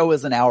 Each show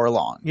is an hour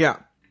long. Yeah.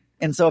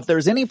 And so if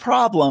there's any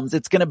problems,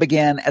 it's going to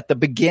begin at the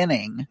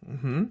beginning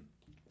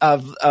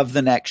of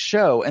the next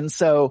show. And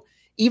so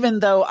even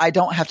though I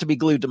don't have to be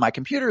glued to my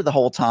computer the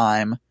whole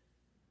time,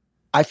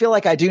 I feel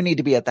like I do need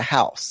to be at the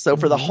house. So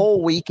for the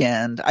whole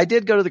weekend, I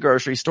did go to the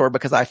grocery store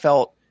because I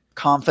felt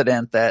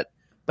confident but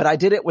I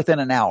did it within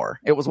an hour.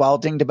 It was while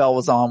Ding the Bell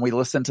was on. We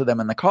listened to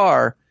them in the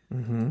car,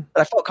 but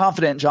I felt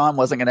confident John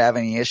wasn't going to have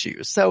any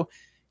issues. So,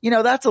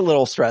 that's a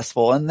little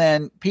stressful. And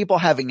then people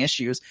having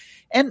issues,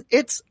 and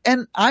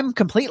I'm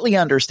completely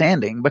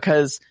understanding,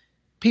 because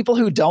people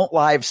who don't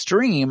live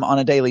stream on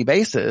a daily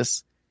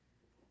basis,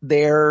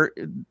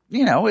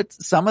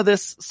 it's some of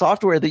this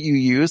software that you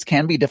use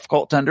can be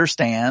difficult to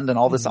understand, and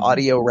all this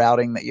audio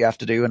routing that you have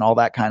to do and all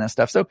that kind of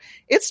stuff. So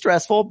it's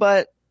stressful,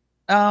 but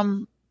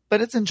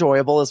it's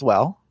enjoyable as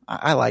well.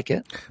 I like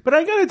it. But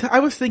I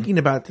was thinking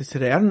about this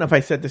today. I don't know if I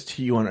said this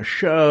to you on a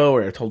show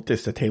or I told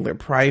this to Taylor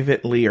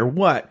privately or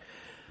what.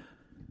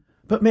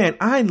 But man,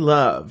 I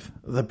love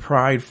the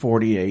Pride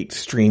 48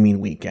 streaming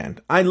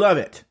weekend. I love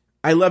it.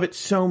 I love it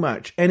so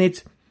much.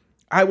 And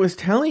I was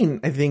telling,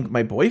 I think,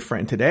 my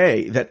boyfriend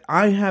today that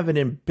I have an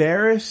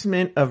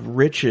embarrassment of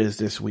riches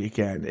this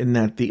weekend, in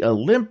that the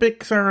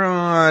Olympics are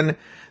on.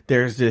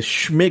 There's this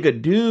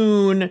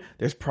Schmigadoon.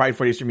 There's Pride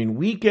 48 streaming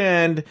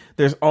weekend.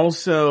 There's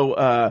also,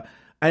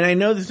 and I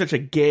know this is such a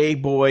gay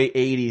boy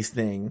 80s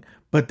thing,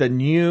 but the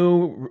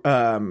new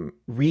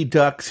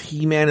Redux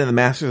He-Man and the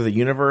Masters of the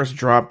Universe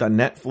dropped on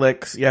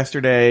Netflix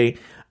yesterday.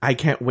 I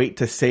can't wait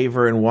to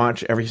savor and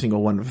watch every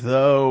single one of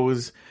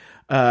those.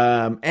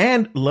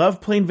 And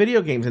love playing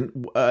video games.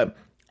 And,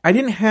 I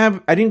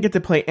didn't get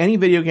to play any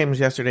video games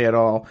yesterday at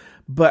all,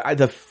 but I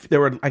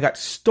got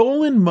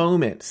stolen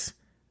moments,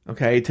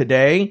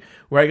 today,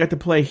 where I got to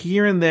play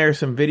here and there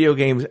some video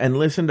games and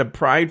listen to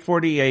Pride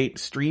 48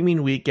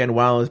 streaming weekend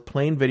while I was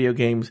playing video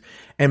games.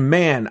 And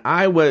man,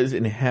 I was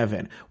in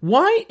heaven.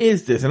 Why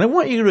is this? And I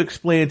want you to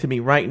explain it to me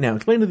right now.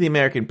 Explain to the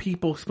American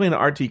people, explain to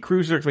RT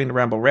Cruiser, explain to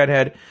Rambo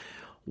Redhead.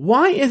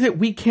 Why is it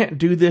we can't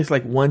do this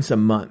like once a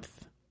month?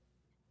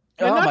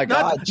 My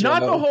God,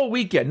 not the whole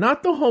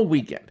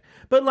weekend,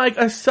 but like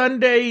a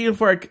Sunday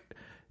for like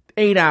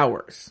 8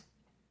 hours.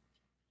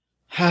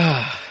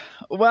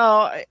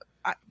 Well,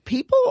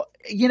 people,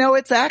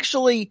 it's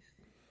actually,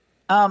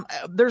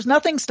 there's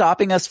nothing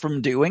stopping us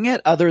from doing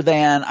it, other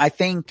than I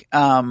think,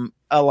 a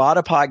lot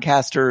of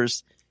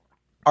podcasters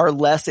are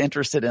less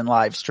interested in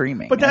live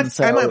streaming. But I'm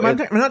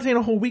not saying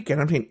a whole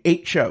weekend. I'm saying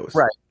 8 shows.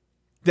 Right.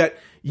 That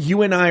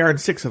you and I are in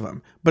 6 of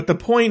them. But the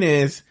point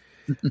is,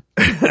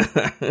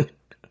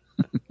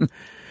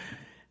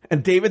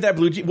 and David that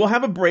Blue Jeans, we'll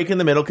have a break in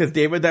the middle, because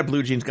David that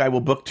Blue Jeans guy will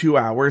book 2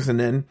 hours, and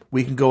then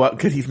we can go up,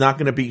 because he's not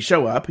going to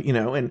show up,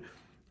 and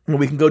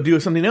we can go do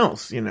something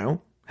else,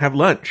 have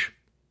lunch.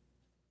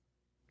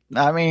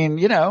 I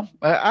mean,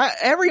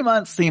 every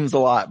month seems a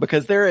lot,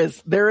 because there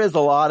is a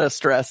lot of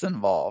stress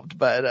involved,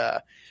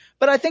 but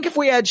I think if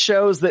we had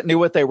shows that knew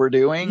what they were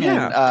doing,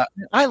 and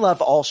I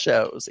love all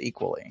shows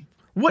equally.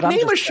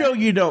 Name a show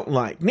you don't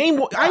like.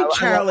 I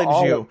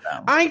challenge you.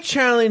 I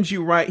challenge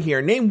you right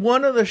here. Name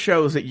one of the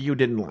shows that you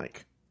didn't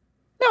like.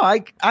 No,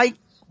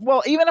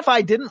 well, even if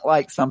I didn't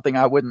like something,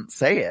 I wouldn't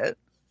say it.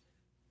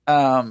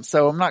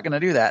 So I'm not going to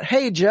do that.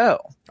 Hey, Joe.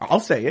 I'll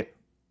say it.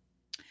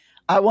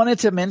 I wanted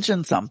to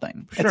mention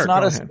something. Sure, it's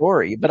not a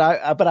story, but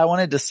I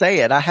wanted to say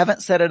it. I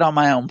haven't said it on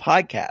my own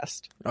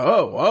podcast.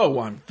 Oh,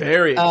 I'm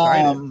very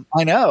excited.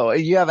 I know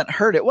you haven't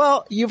heard it.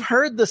 Well, you've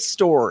heard the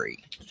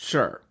story.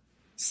 Sure.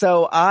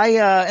 So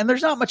and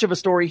there's not much of a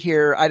story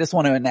here. I just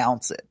want to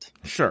announce it.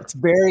 Sure. It's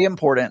very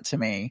important to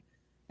me.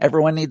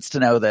 Everyone needs to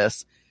know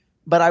this.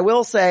 But I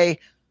will say,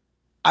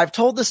 I've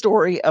told the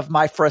story of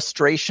my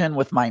frustration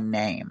with my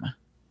name.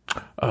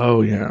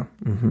 Oh, yeah.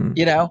 Mm-hmm.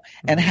 You know,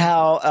 and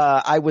how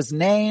I was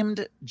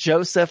named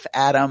Joseph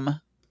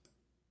Adam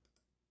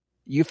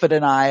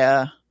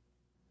Euphedania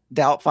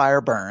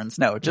Doubtfire Burns.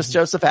 No, just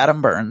Joseph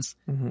Adam Burns.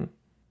 Mm-hmm.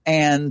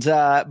 And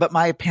but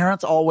my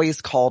parents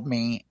always called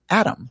me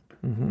Adam.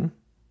 Mm-hmm.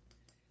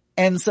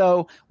 And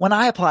so when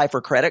I apply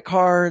for credit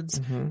cards,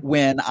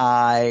 when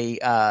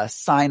I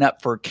sign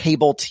up for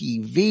cable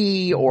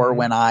TV, or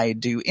when I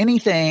do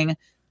anything,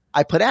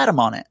 I put Adam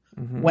on it.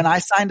 When I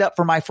signed up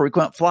for my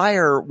frequent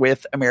flyer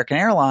with American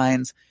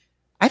Airlines,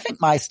 I think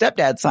my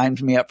stepdad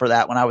signed me up for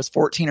that when I was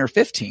 14 or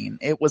 15.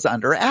 It was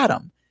under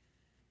Adam.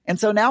 And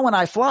so now when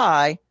I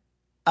fly,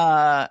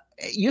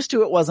 used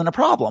to it wasn't a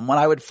problem. When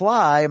I would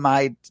fly,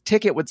 my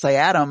ticket would say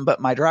Adam, but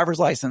my driver's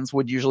license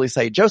would usually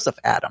say Joseph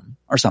Adam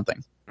or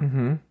something.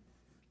 Mm-hmm.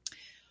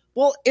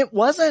 Well, it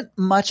wasn't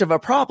much of a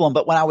problem,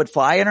 but when I would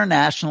fly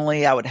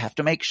internationally, I would have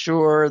to make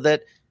sure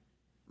that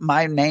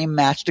my name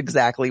matched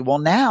exactly. Well,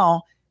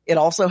 now it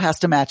also has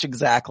to match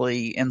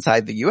exactly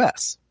inside the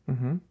U.S.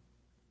 Mm-hmm.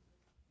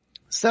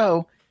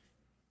 So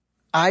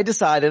I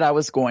decided I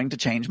was going to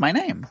change my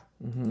name.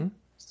 Mm-hmm.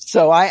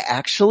 So I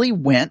actually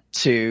went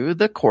to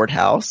the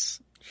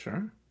courthouse.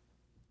 Sure.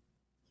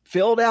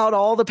 Filled out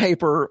all the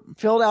paperwork.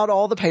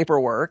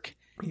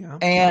 Yeah.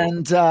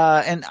 And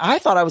I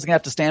thought I was gonna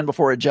have to stand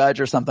before a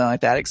judge or something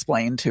like that,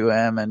 explain to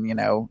him and, you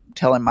know,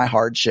 tell him my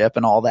hardship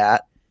and all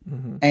that.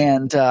 Mm-hmm.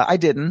 And I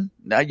didn't.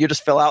 You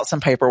just fill out some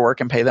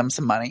paperwork and pay them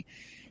some money.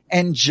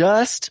 And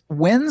just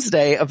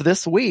Wednesday of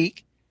this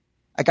week,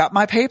 I got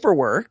my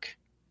paperwork,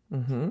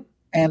 and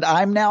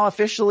I'm now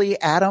officially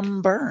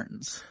Adam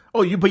Burns.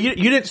 Oh, you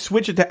didn't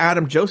switch it to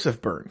Adam Joseph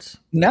Burns.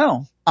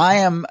 No, I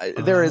am.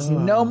 There is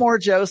no more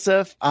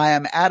Joseph. I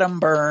am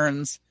Adam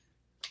Burns.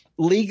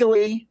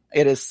 Legally,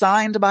 it is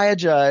signed by a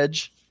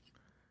judge,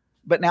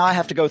 but now I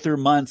have to go through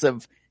months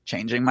of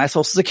changing my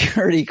social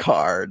security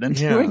card and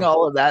doing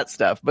all of that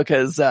stuff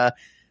because,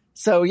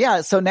 so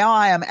now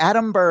I am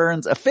Adam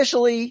Burns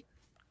officially.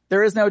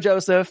 There is no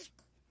Joseph.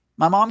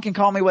 My mom can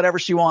call me whatever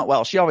she wants.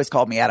 Well, she always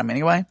called me Adam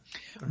anyway,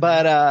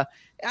 but,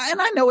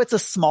 and I know it's a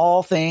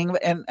small thing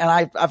and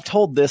I've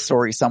told this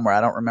story somewhere.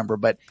 I don't remember,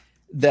 but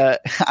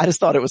I just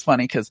thought it was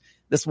funny because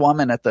this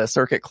woman at the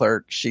circuit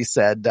clerk, she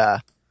said,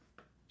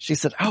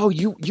 oh,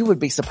 you would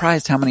be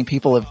surprised how many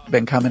people have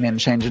been coming in and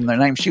changing their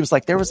name. She was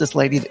like, there was this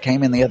lady that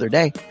came in the other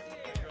day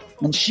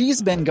and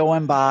she's been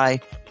going by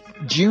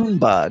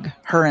Junebug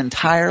her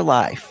entire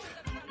life.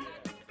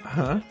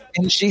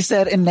 And she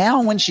said, and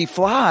now when she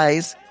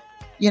flies,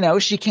 you know,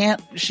 she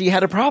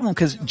had a problem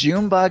because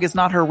Junebug is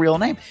not her real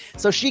name.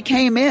 So she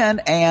came in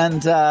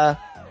and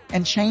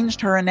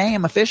changed her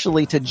name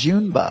officially to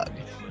Junebug.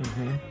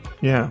 Mm-hmm.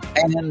 Yeah.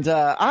 And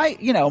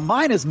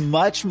mine is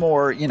much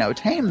more,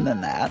 tame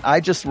than that. I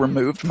just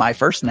removed my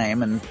first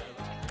name and,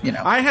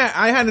 I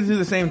had to do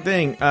the same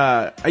thing.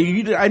 I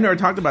never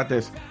talked about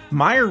this.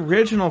 My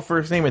original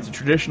first name, it's a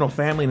traditional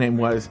family name,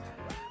 was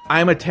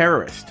I'm a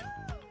terrorist.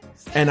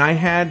 And I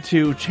had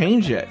to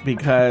change it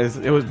because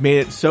it made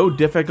it so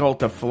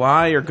difficult to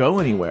fly or go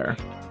anywhere.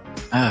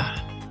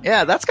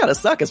 Yeah, that's gotta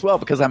suck as well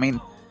because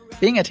having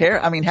a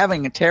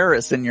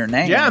terrorist in your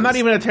name. Yeah, I'm not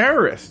even a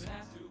terrorist.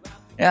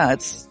 Yeah,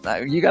 it's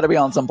you got to be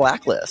on some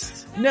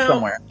blacklist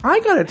somewhere. I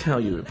got to tell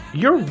you,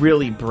 you're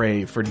really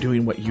brave for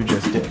doing what you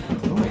just did.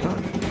 Oh my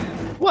gosh.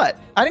 What?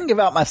 I didn't give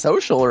out my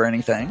social or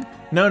anything.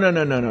 No.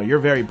 You're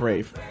very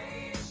brave.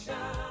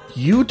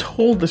 You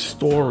told the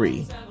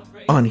story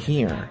on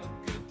here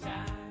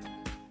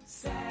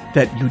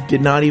that you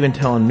did not even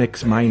tell on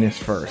Mix Minus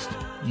first.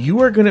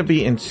 You are going to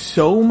be in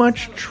so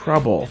much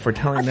trouble for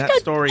telling that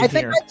story here. I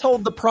think I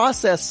told the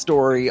process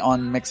story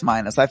on Mix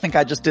Minus. I think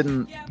I just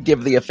didn't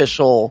give the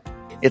official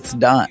it's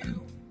done.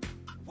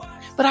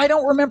 But I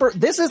don't remember.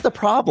 This is the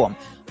problem.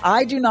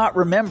 I do not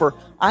remember.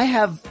 I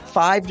have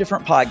 5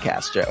 different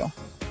podcasts, Joe.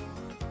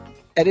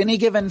 At any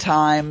given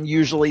time,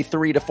 usually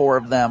 3 to 4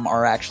 of them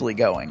are actually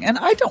going. And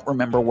I don't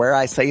remember where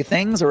I say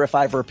things or if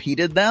I've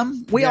repeated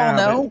them. We all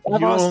know.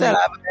 I've all said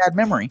I have a bad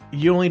memory.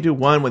 You only do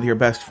one with your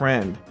best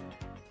friend.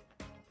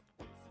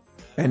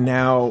 And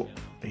now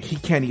he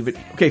can't even...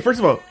 Okay, first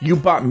of all, you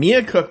bought me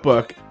a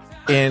cookbook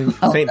in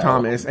St.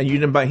 Thomas and you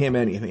didn't buy him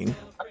anything.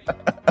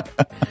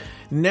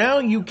 Now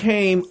you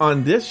came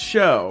on this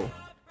show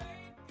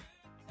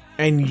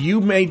and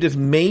you made this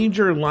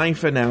major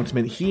life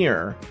announcement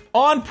here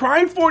on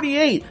Pride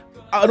 48,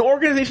 an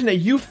organization that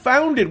you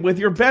founded with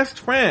your best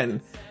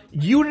friend.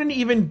 You didn't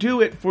even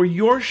do it for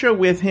your show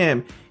with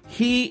him.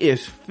 He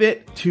is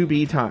fit to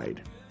be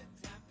tied.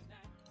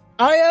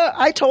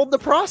 I told the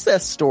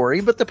process story,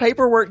 but the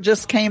paperwork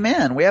just came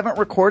in. We haven't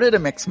recorded a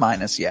Mix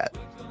Minus yet.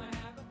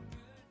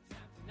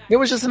 It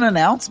was just an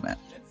announcement.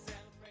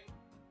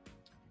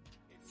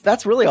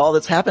 That's really all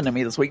that's happened to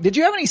me this week. Did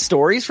you have any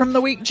stories from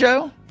the week,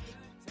 Joe?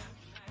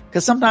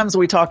 Because sometimes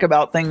we talk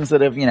about things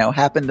that have,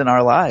 happened in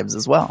our lives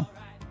as well.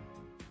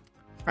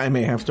 I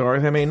may have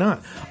stories, I may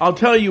not. I'll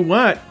tell you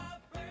what.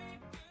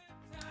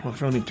 Well,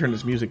 let me turn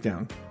this music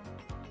down.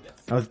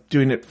 I was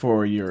doing it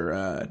for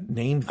your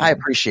name thing. I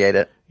appreciate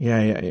it.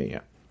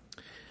 Yeah.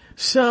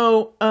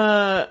 So,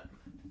 I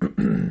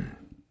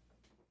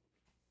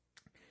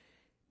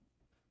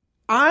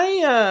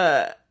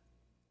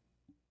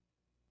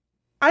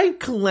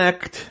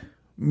collect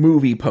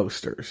movie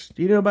posters.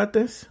 Do you know about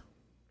this?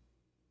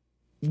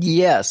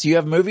 Yes, you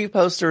have movie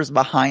posters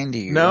behind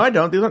you. No, I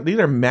don't. These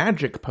are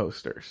magic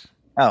posters.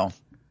 Oh,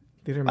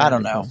 These are I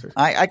don't magic know. posters.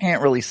 I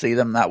can't really see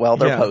them that well.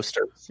 They're Yeah.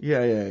 posters.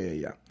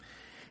 Yeah.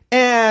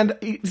 And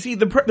you see,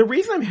 the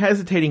reason I'm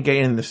hesitating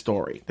getting into the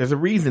story, there's a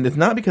reason. It's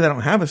not because I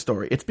don't have a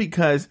story. It's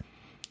because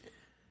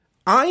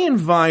I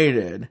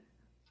invited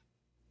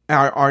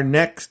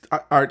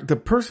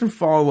the person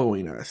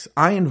following us.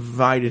 I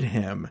invited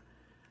him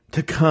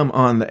to come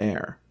on the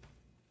air,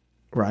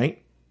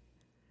 right?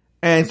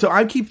 And so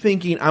I keep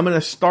thinking I'm going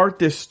to start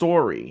this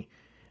story,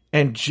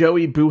 and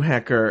Joey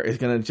Boohecker is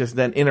going to just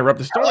then interrupt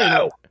the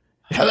story.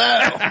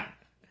 Hello.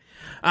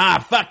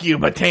 Fuck you,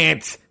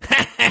 Batants.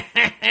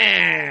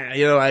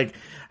 Like,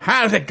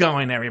 how's it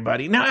going,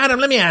 everybody? Now, Adam,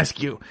 let me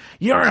ask you.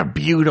 You're a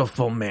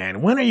beautiful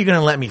man. When are you going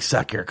to let me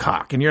suck your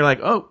cock? And you're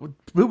like, oh,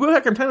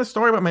 Boohecker, I'm telling a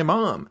story about my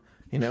mom.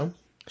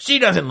 She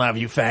doesn't love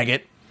you,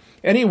 faggot.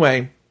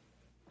 Anyway,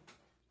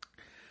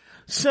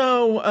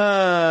 so,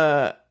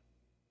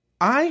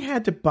 I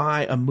had to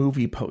buy a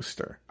movie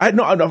poster.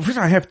 First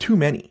I have too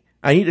many.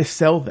 I need to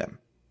sell them.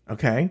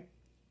 Okay.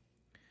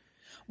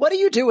 What do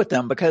you do with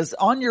them? Because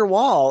on your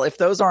wall, if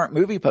those aren't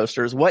movie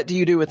posters, what do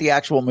you do with the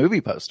actual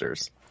movie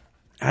posters?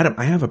 Adam,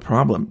 I have a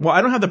problem. Well,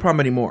 I don't have the problem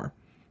anymore.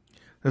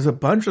 There's a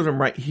bunch of them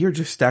right here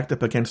just stacked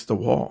up against the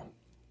wall.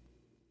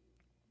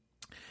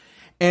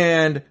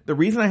 And the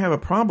reason I have a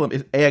problem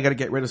is, I got to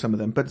get rid of some of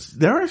them. But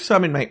there are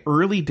some in my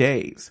early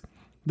days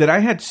that I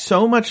had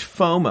so much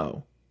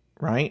FOMO,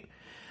 right?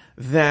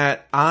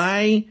 That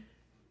I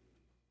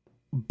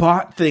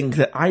bought things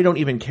that I don't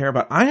even care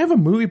about. I have a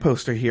movie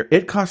poster here.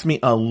 It cost me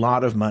a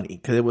lot of money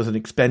because it was an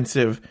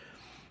expensive.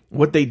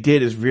 What they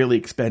did is really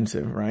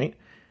expensive, right?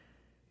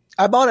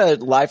 I bought a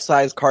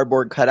life-size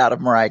cardboard cutout of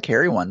Mariah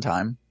Carey one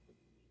time.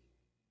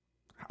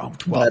 Oh,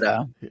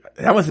 well,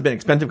 that must have been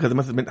expensive because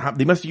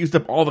they must have used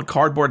up all the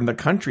cardboard in the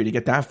country to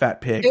get that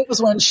fat pig. It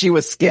was when she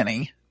was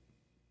skinny.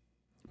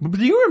 But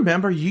do you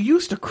remember? You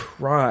used to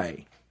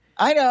cry.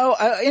 I know.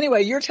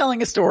 Anyway, you're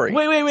telling a story.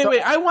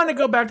 Wait. I want to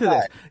go back to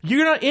this.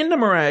 You're not into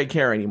Mariah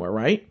Carey anymore,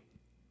 right?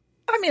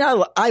 I mean,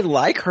 I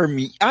like her.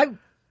 I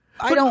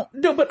don't.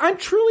 No, but I'm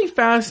truly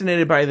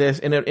fascinated by this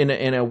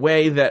in a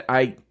way that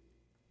I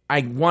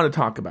want to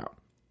talk about.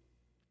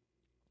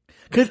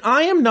 Because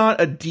I am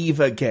not a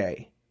diva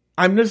gay.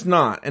 I'm just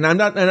not, and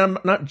I'm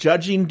not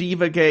judging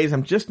diva gays.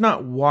 I'm just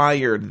not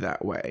wired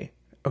that way.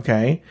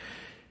 Okay.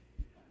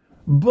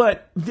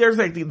 But there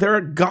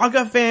are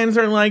Gaga fans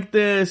are like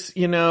this,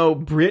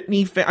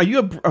 Britney fan. Are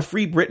you a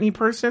free Britney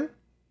person?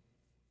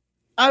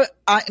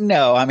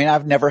 No, I mean,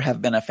 I've never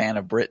have been a fan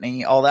of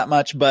Britney all that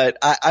much, but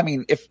I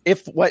mean,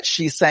 if what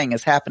she's saying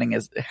is happened,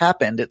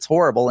 it's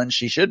horrible and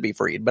she should be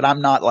freed, but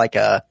I'm not like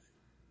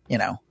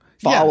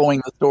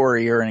following the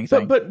story or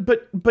anything.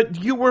 But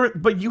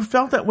you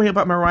felt that way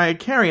about Mariah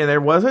Carey, and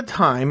there was a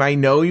time, I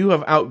know you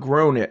have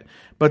outgrown it,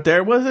 but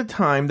there was a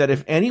time that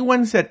if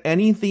anyone said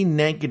anything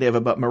negative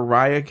about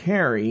Mariah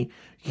Carey,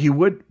 you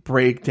would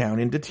break down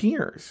into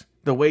tears.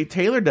 The way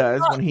Taylor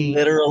does when he...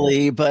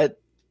 Literally, but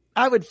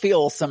I would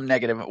feel some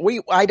negative...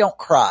 I don't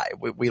cry,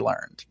 we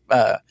learned.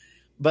 But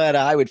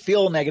I would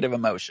feel negative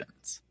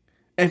emotions.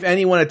 If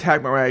anyone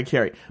attacked Mariah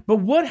Carey. But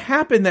what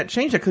happened that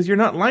changed that? Because you're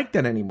not like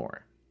that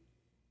anymore.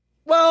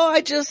 Well,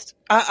 I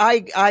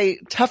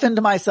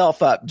toughened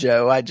myself up,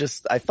 Joe. I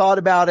thought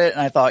about it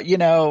and I thought,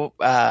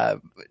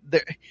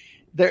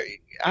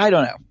 I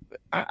don't know.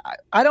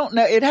 I don't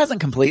know. It hasn't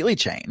completely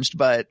changed,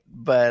 but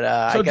so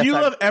I guess do you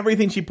love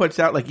everything she puts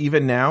out, like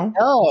even now?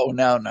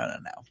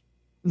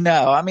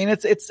 No. I mean,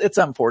 it's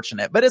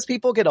unfortunate, but as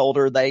people get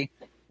older, they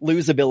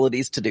lose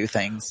abilities to do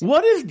things.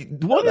 What is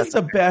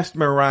the best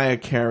Mariah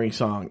Carey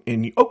song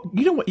in you? Oh,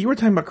 you know what? You were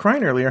talking about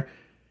crying earlier.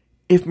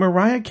 If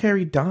Mariah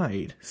Carey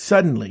died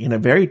suddenly in a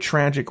very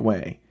tragic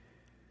way,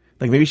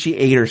 like maybe she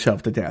ate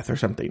herself to death or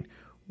something,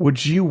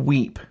 would you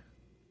weep?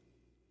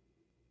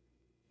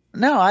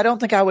 No, I don't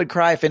think I would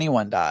cry if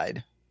anyone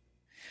died.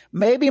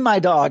 Maybe my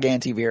dog,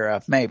 Auntie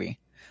Vera, maybe.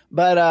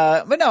 But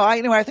no,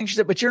 I think she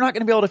said, but you're not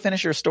going to be able to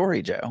finish your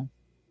story, Joe.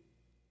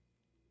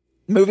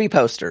 Movie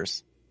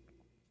posters.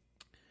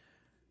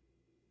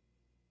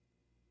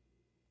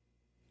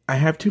 I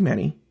have too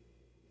many.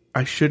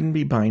 I shouldn't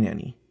be buying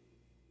any.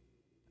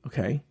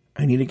 Okay?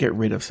 I need to get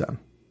rid of some.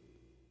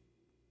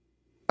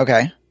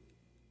 Okay.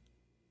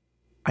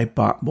 I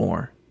bought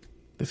more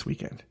this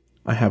weekend.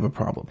 I have a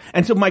problem.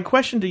 And so my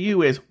question to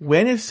you is,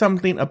 when is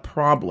something a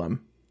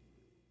problem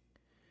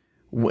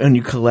when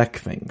you collect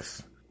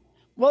things?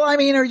 Well, I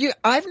mean,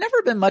 I've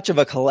never been much of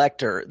a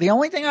collector. The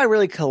only thing I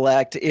really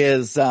collect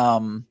is,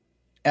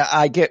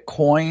 I get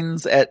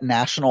coins at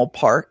national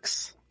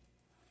parks.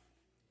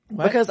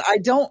 What? Because I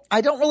don't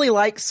really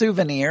like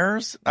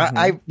souvenirs.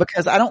 Mm-hmm.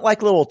 Because I don't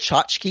like little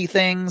tchotchke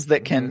things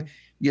that can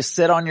you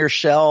sit on your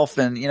shelf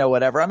and,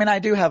 whatever. I mean,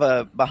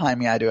 behind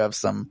me, I do have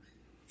some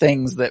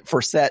things that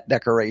for set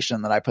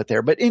decoration that I put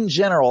there. But in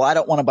general, I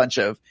don't want a bunch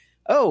of,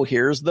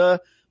 here's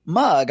the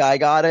mug I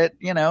got at,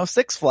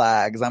 Six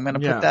Flags. I'm going to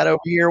put that over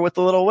here with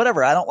the little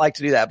whatever. I don't like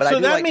to do that. But so I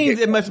do that means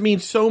it must mean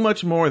so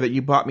much more that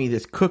you bought me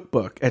this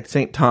cookbook at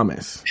St.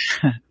 Thomas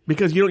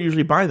because you don't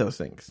usually buy those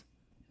things.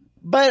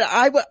 But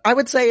I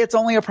would say it's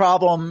only a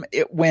problem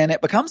when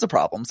it becomes a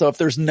problem. So if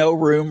there's no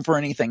room for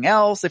anything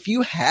else, if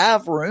you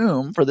have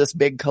room for this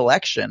big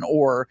collection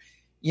or,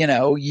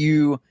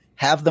 you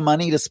have the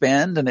money to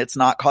spend and it's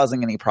not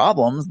causing any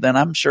problems, then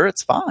I'm sure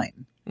it's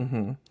fine.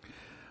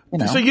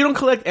 Mm-hmm. So you don't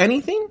collect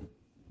anything?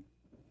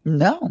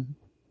 No,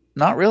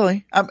 not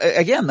really.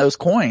 Again, those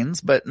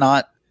coins, but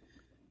not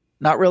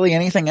really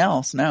anything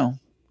else. No.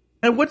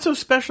 And what's so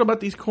special about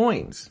these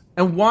coins?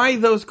 And why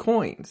those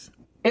coins?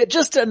 It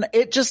just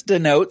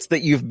denotes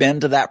that you've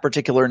been to that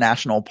particular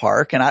national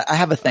park. And I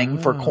have a thing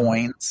for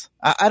coins.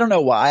 I don't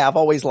know why. I've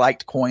always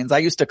liked coins. I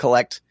used to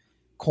collect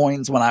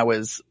coins when I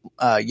was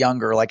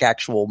younger, like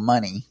actual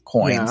money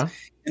coins. Yeah.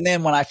 And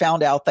then when I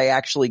found out they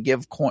actually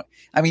give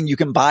you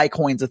can buy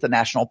coins at the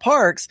national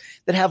parks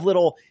that have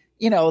little,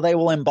 they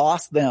will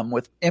emboss them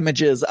with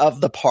images of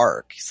the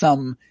park,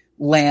 some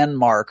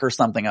landmark or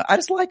something. I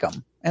just like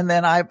them. And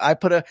then I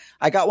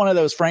got one of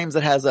those frames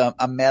that has a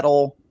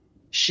metal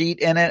sheet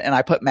in it, and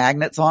I put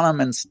magnets on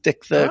them and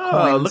stick the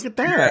coins. Oh, look at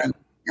that.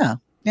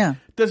 Yeah.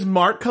 Does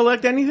Mark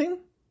collect anything?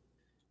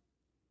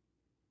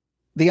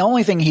 The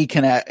only thing he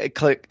can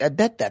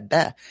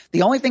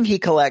the only thing he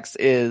collects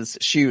is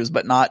shoes,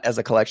 but not as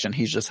a collection.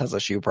 He just has a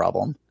shoe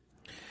problem.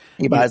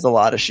 He buys a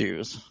lot of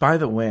shoes. By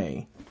the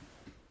way,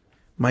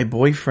 my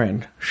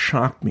boyfriend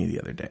shocked me the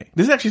other day.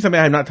 This is actually something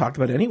I have not talked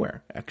about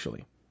anywhere,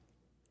 actually.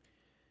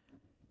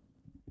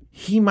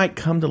 He might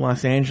come to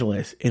Los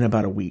Angeles in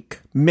about a week.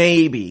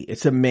 Maybe.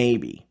 It's a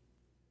maybe.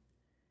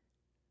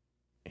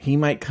 He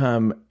might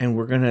come and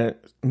we're going to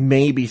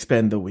maybe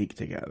spend the week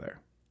together.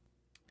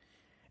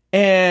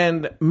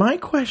 And my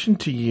question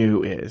to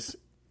you is,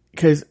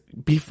 because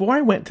before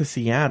I went to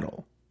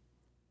Seattle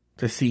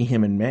to see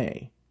him in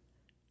May,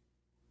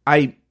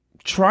 I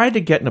tried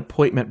to get an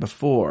appointment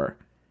before,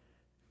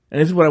 and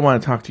this is what I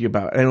want to talk to you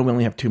about. I know we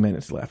only have 2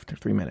 minutes left, or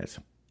 3 minutes.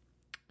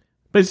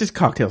 But it's just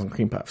cocktails and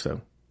cream puffs,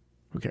 so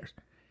who cares?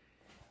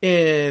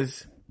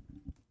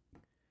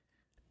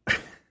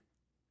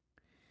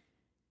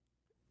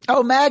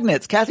 Oh,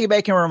 magnets. Kathy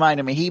Bacon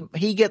reminded me.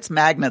 He gets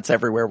magnets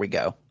everywhere we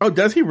go. Oh,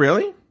 does he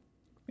really?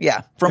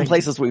 Yeah, from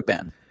places we've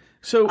been.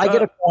 So I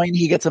get a coin,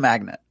 he gets a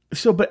magnet.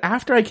 So, but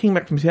after I came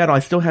back from Seattle, I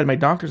still had my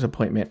doctor's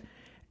appointment,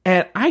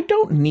 and I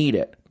don't need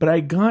it, but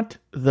I got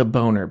the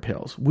boner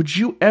pills. Would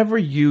you ever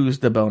use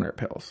the boner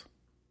pills?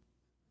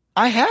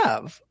 I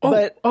have,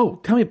 but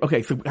tell me.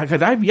 Okay, so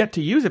because I've yet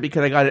to use it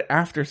because I got it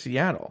after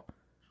Seattle.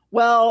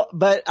 Well,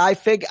 but I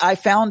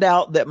found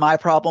out that my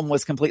problem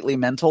was completely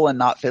mental and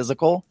not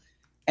physical,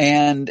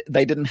 and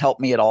they didn't help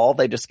me at all.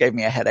 They just gave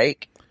me a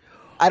headache.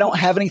 I don't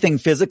have anything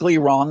physically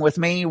wrong with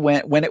me.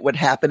 When it would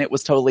happen, it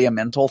was totally a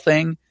mental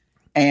thing,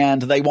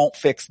 and they won't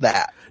fix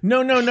that.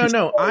 No.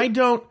 I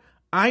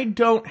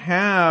don't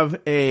have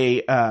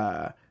a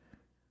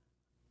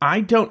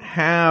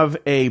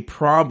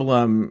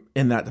problem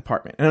in that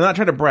department. And I'm not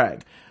trying to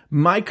brag.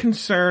 My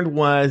concern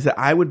was that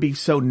I would be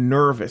so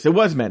nervous. It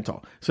was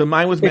mental. So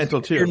mine was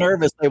mental too. If you're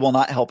nervous, they will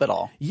not help at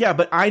all. Yeah,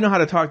 but I know how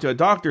to talk to a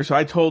doctor. So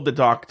I told the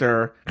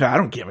doctor, I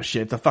don't give a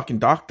shit. It's a fucking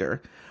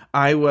doctor.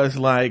 I was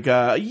like,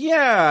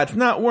 it's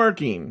not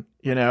working,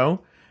 And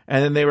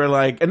then they were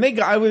like,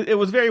 it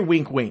was very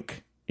wink,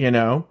 wink,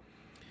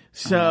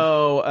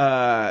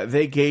 So,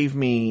 they gave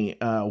me,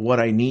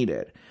 what I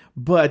needed.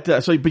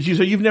 But, so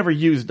you've never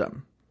used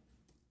them?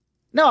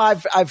 No,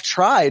 I've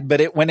tried,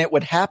 but when it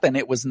would happen,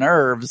 it was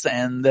nerves,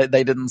 and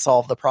they didn't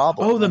solve the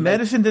problem. Oh, the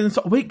medicine didn't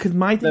solve. Wait, because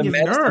my thing is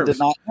nerves. The medicine did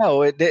not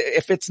know.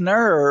 If it's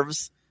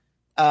nerves,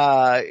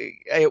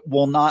 it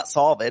will not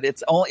solve it.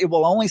 It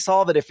will only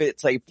solve it if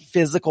it's a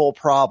physical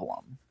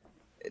problem.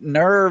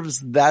 Nerves,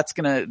 that's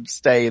going to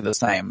stay the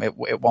same. It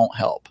won't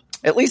help.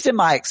 At least in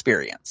my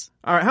experience.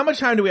 All right, how much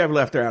time do we have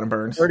left there, Adam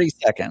Burns? 30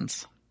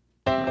 seconds.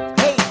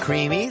 Hey,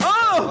 Creamies.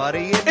 Oh, what are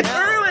you it's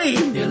doing? early.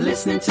 You're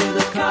listening to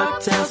the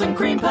Cocktails and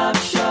Cream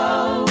Puff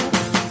Show.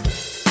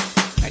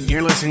 And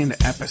you're listening to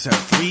episode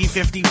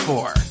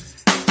 354.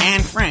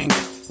 Anne Frank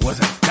was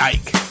a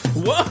dyke.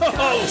 Whoa!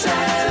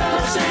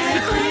 Cocktails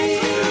and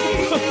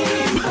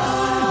Cream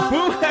Puff.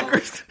 Boo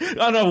Hecker's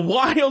on a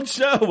wild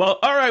show. Well,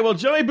 all right. Well,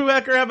 Joey Boo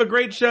Hecker, have a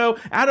great show.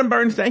 Adam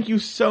Burns, thank you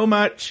so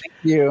much. Thank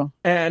you.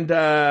 And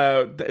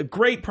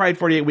great Pride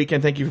 48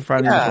 weekend. Thank you for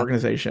founding this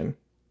organization.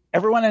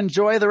 Everyone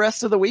enjoy the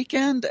rest of the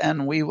weekend,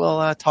 and we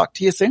will talk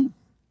to you soon.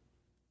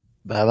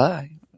 Bye-bye.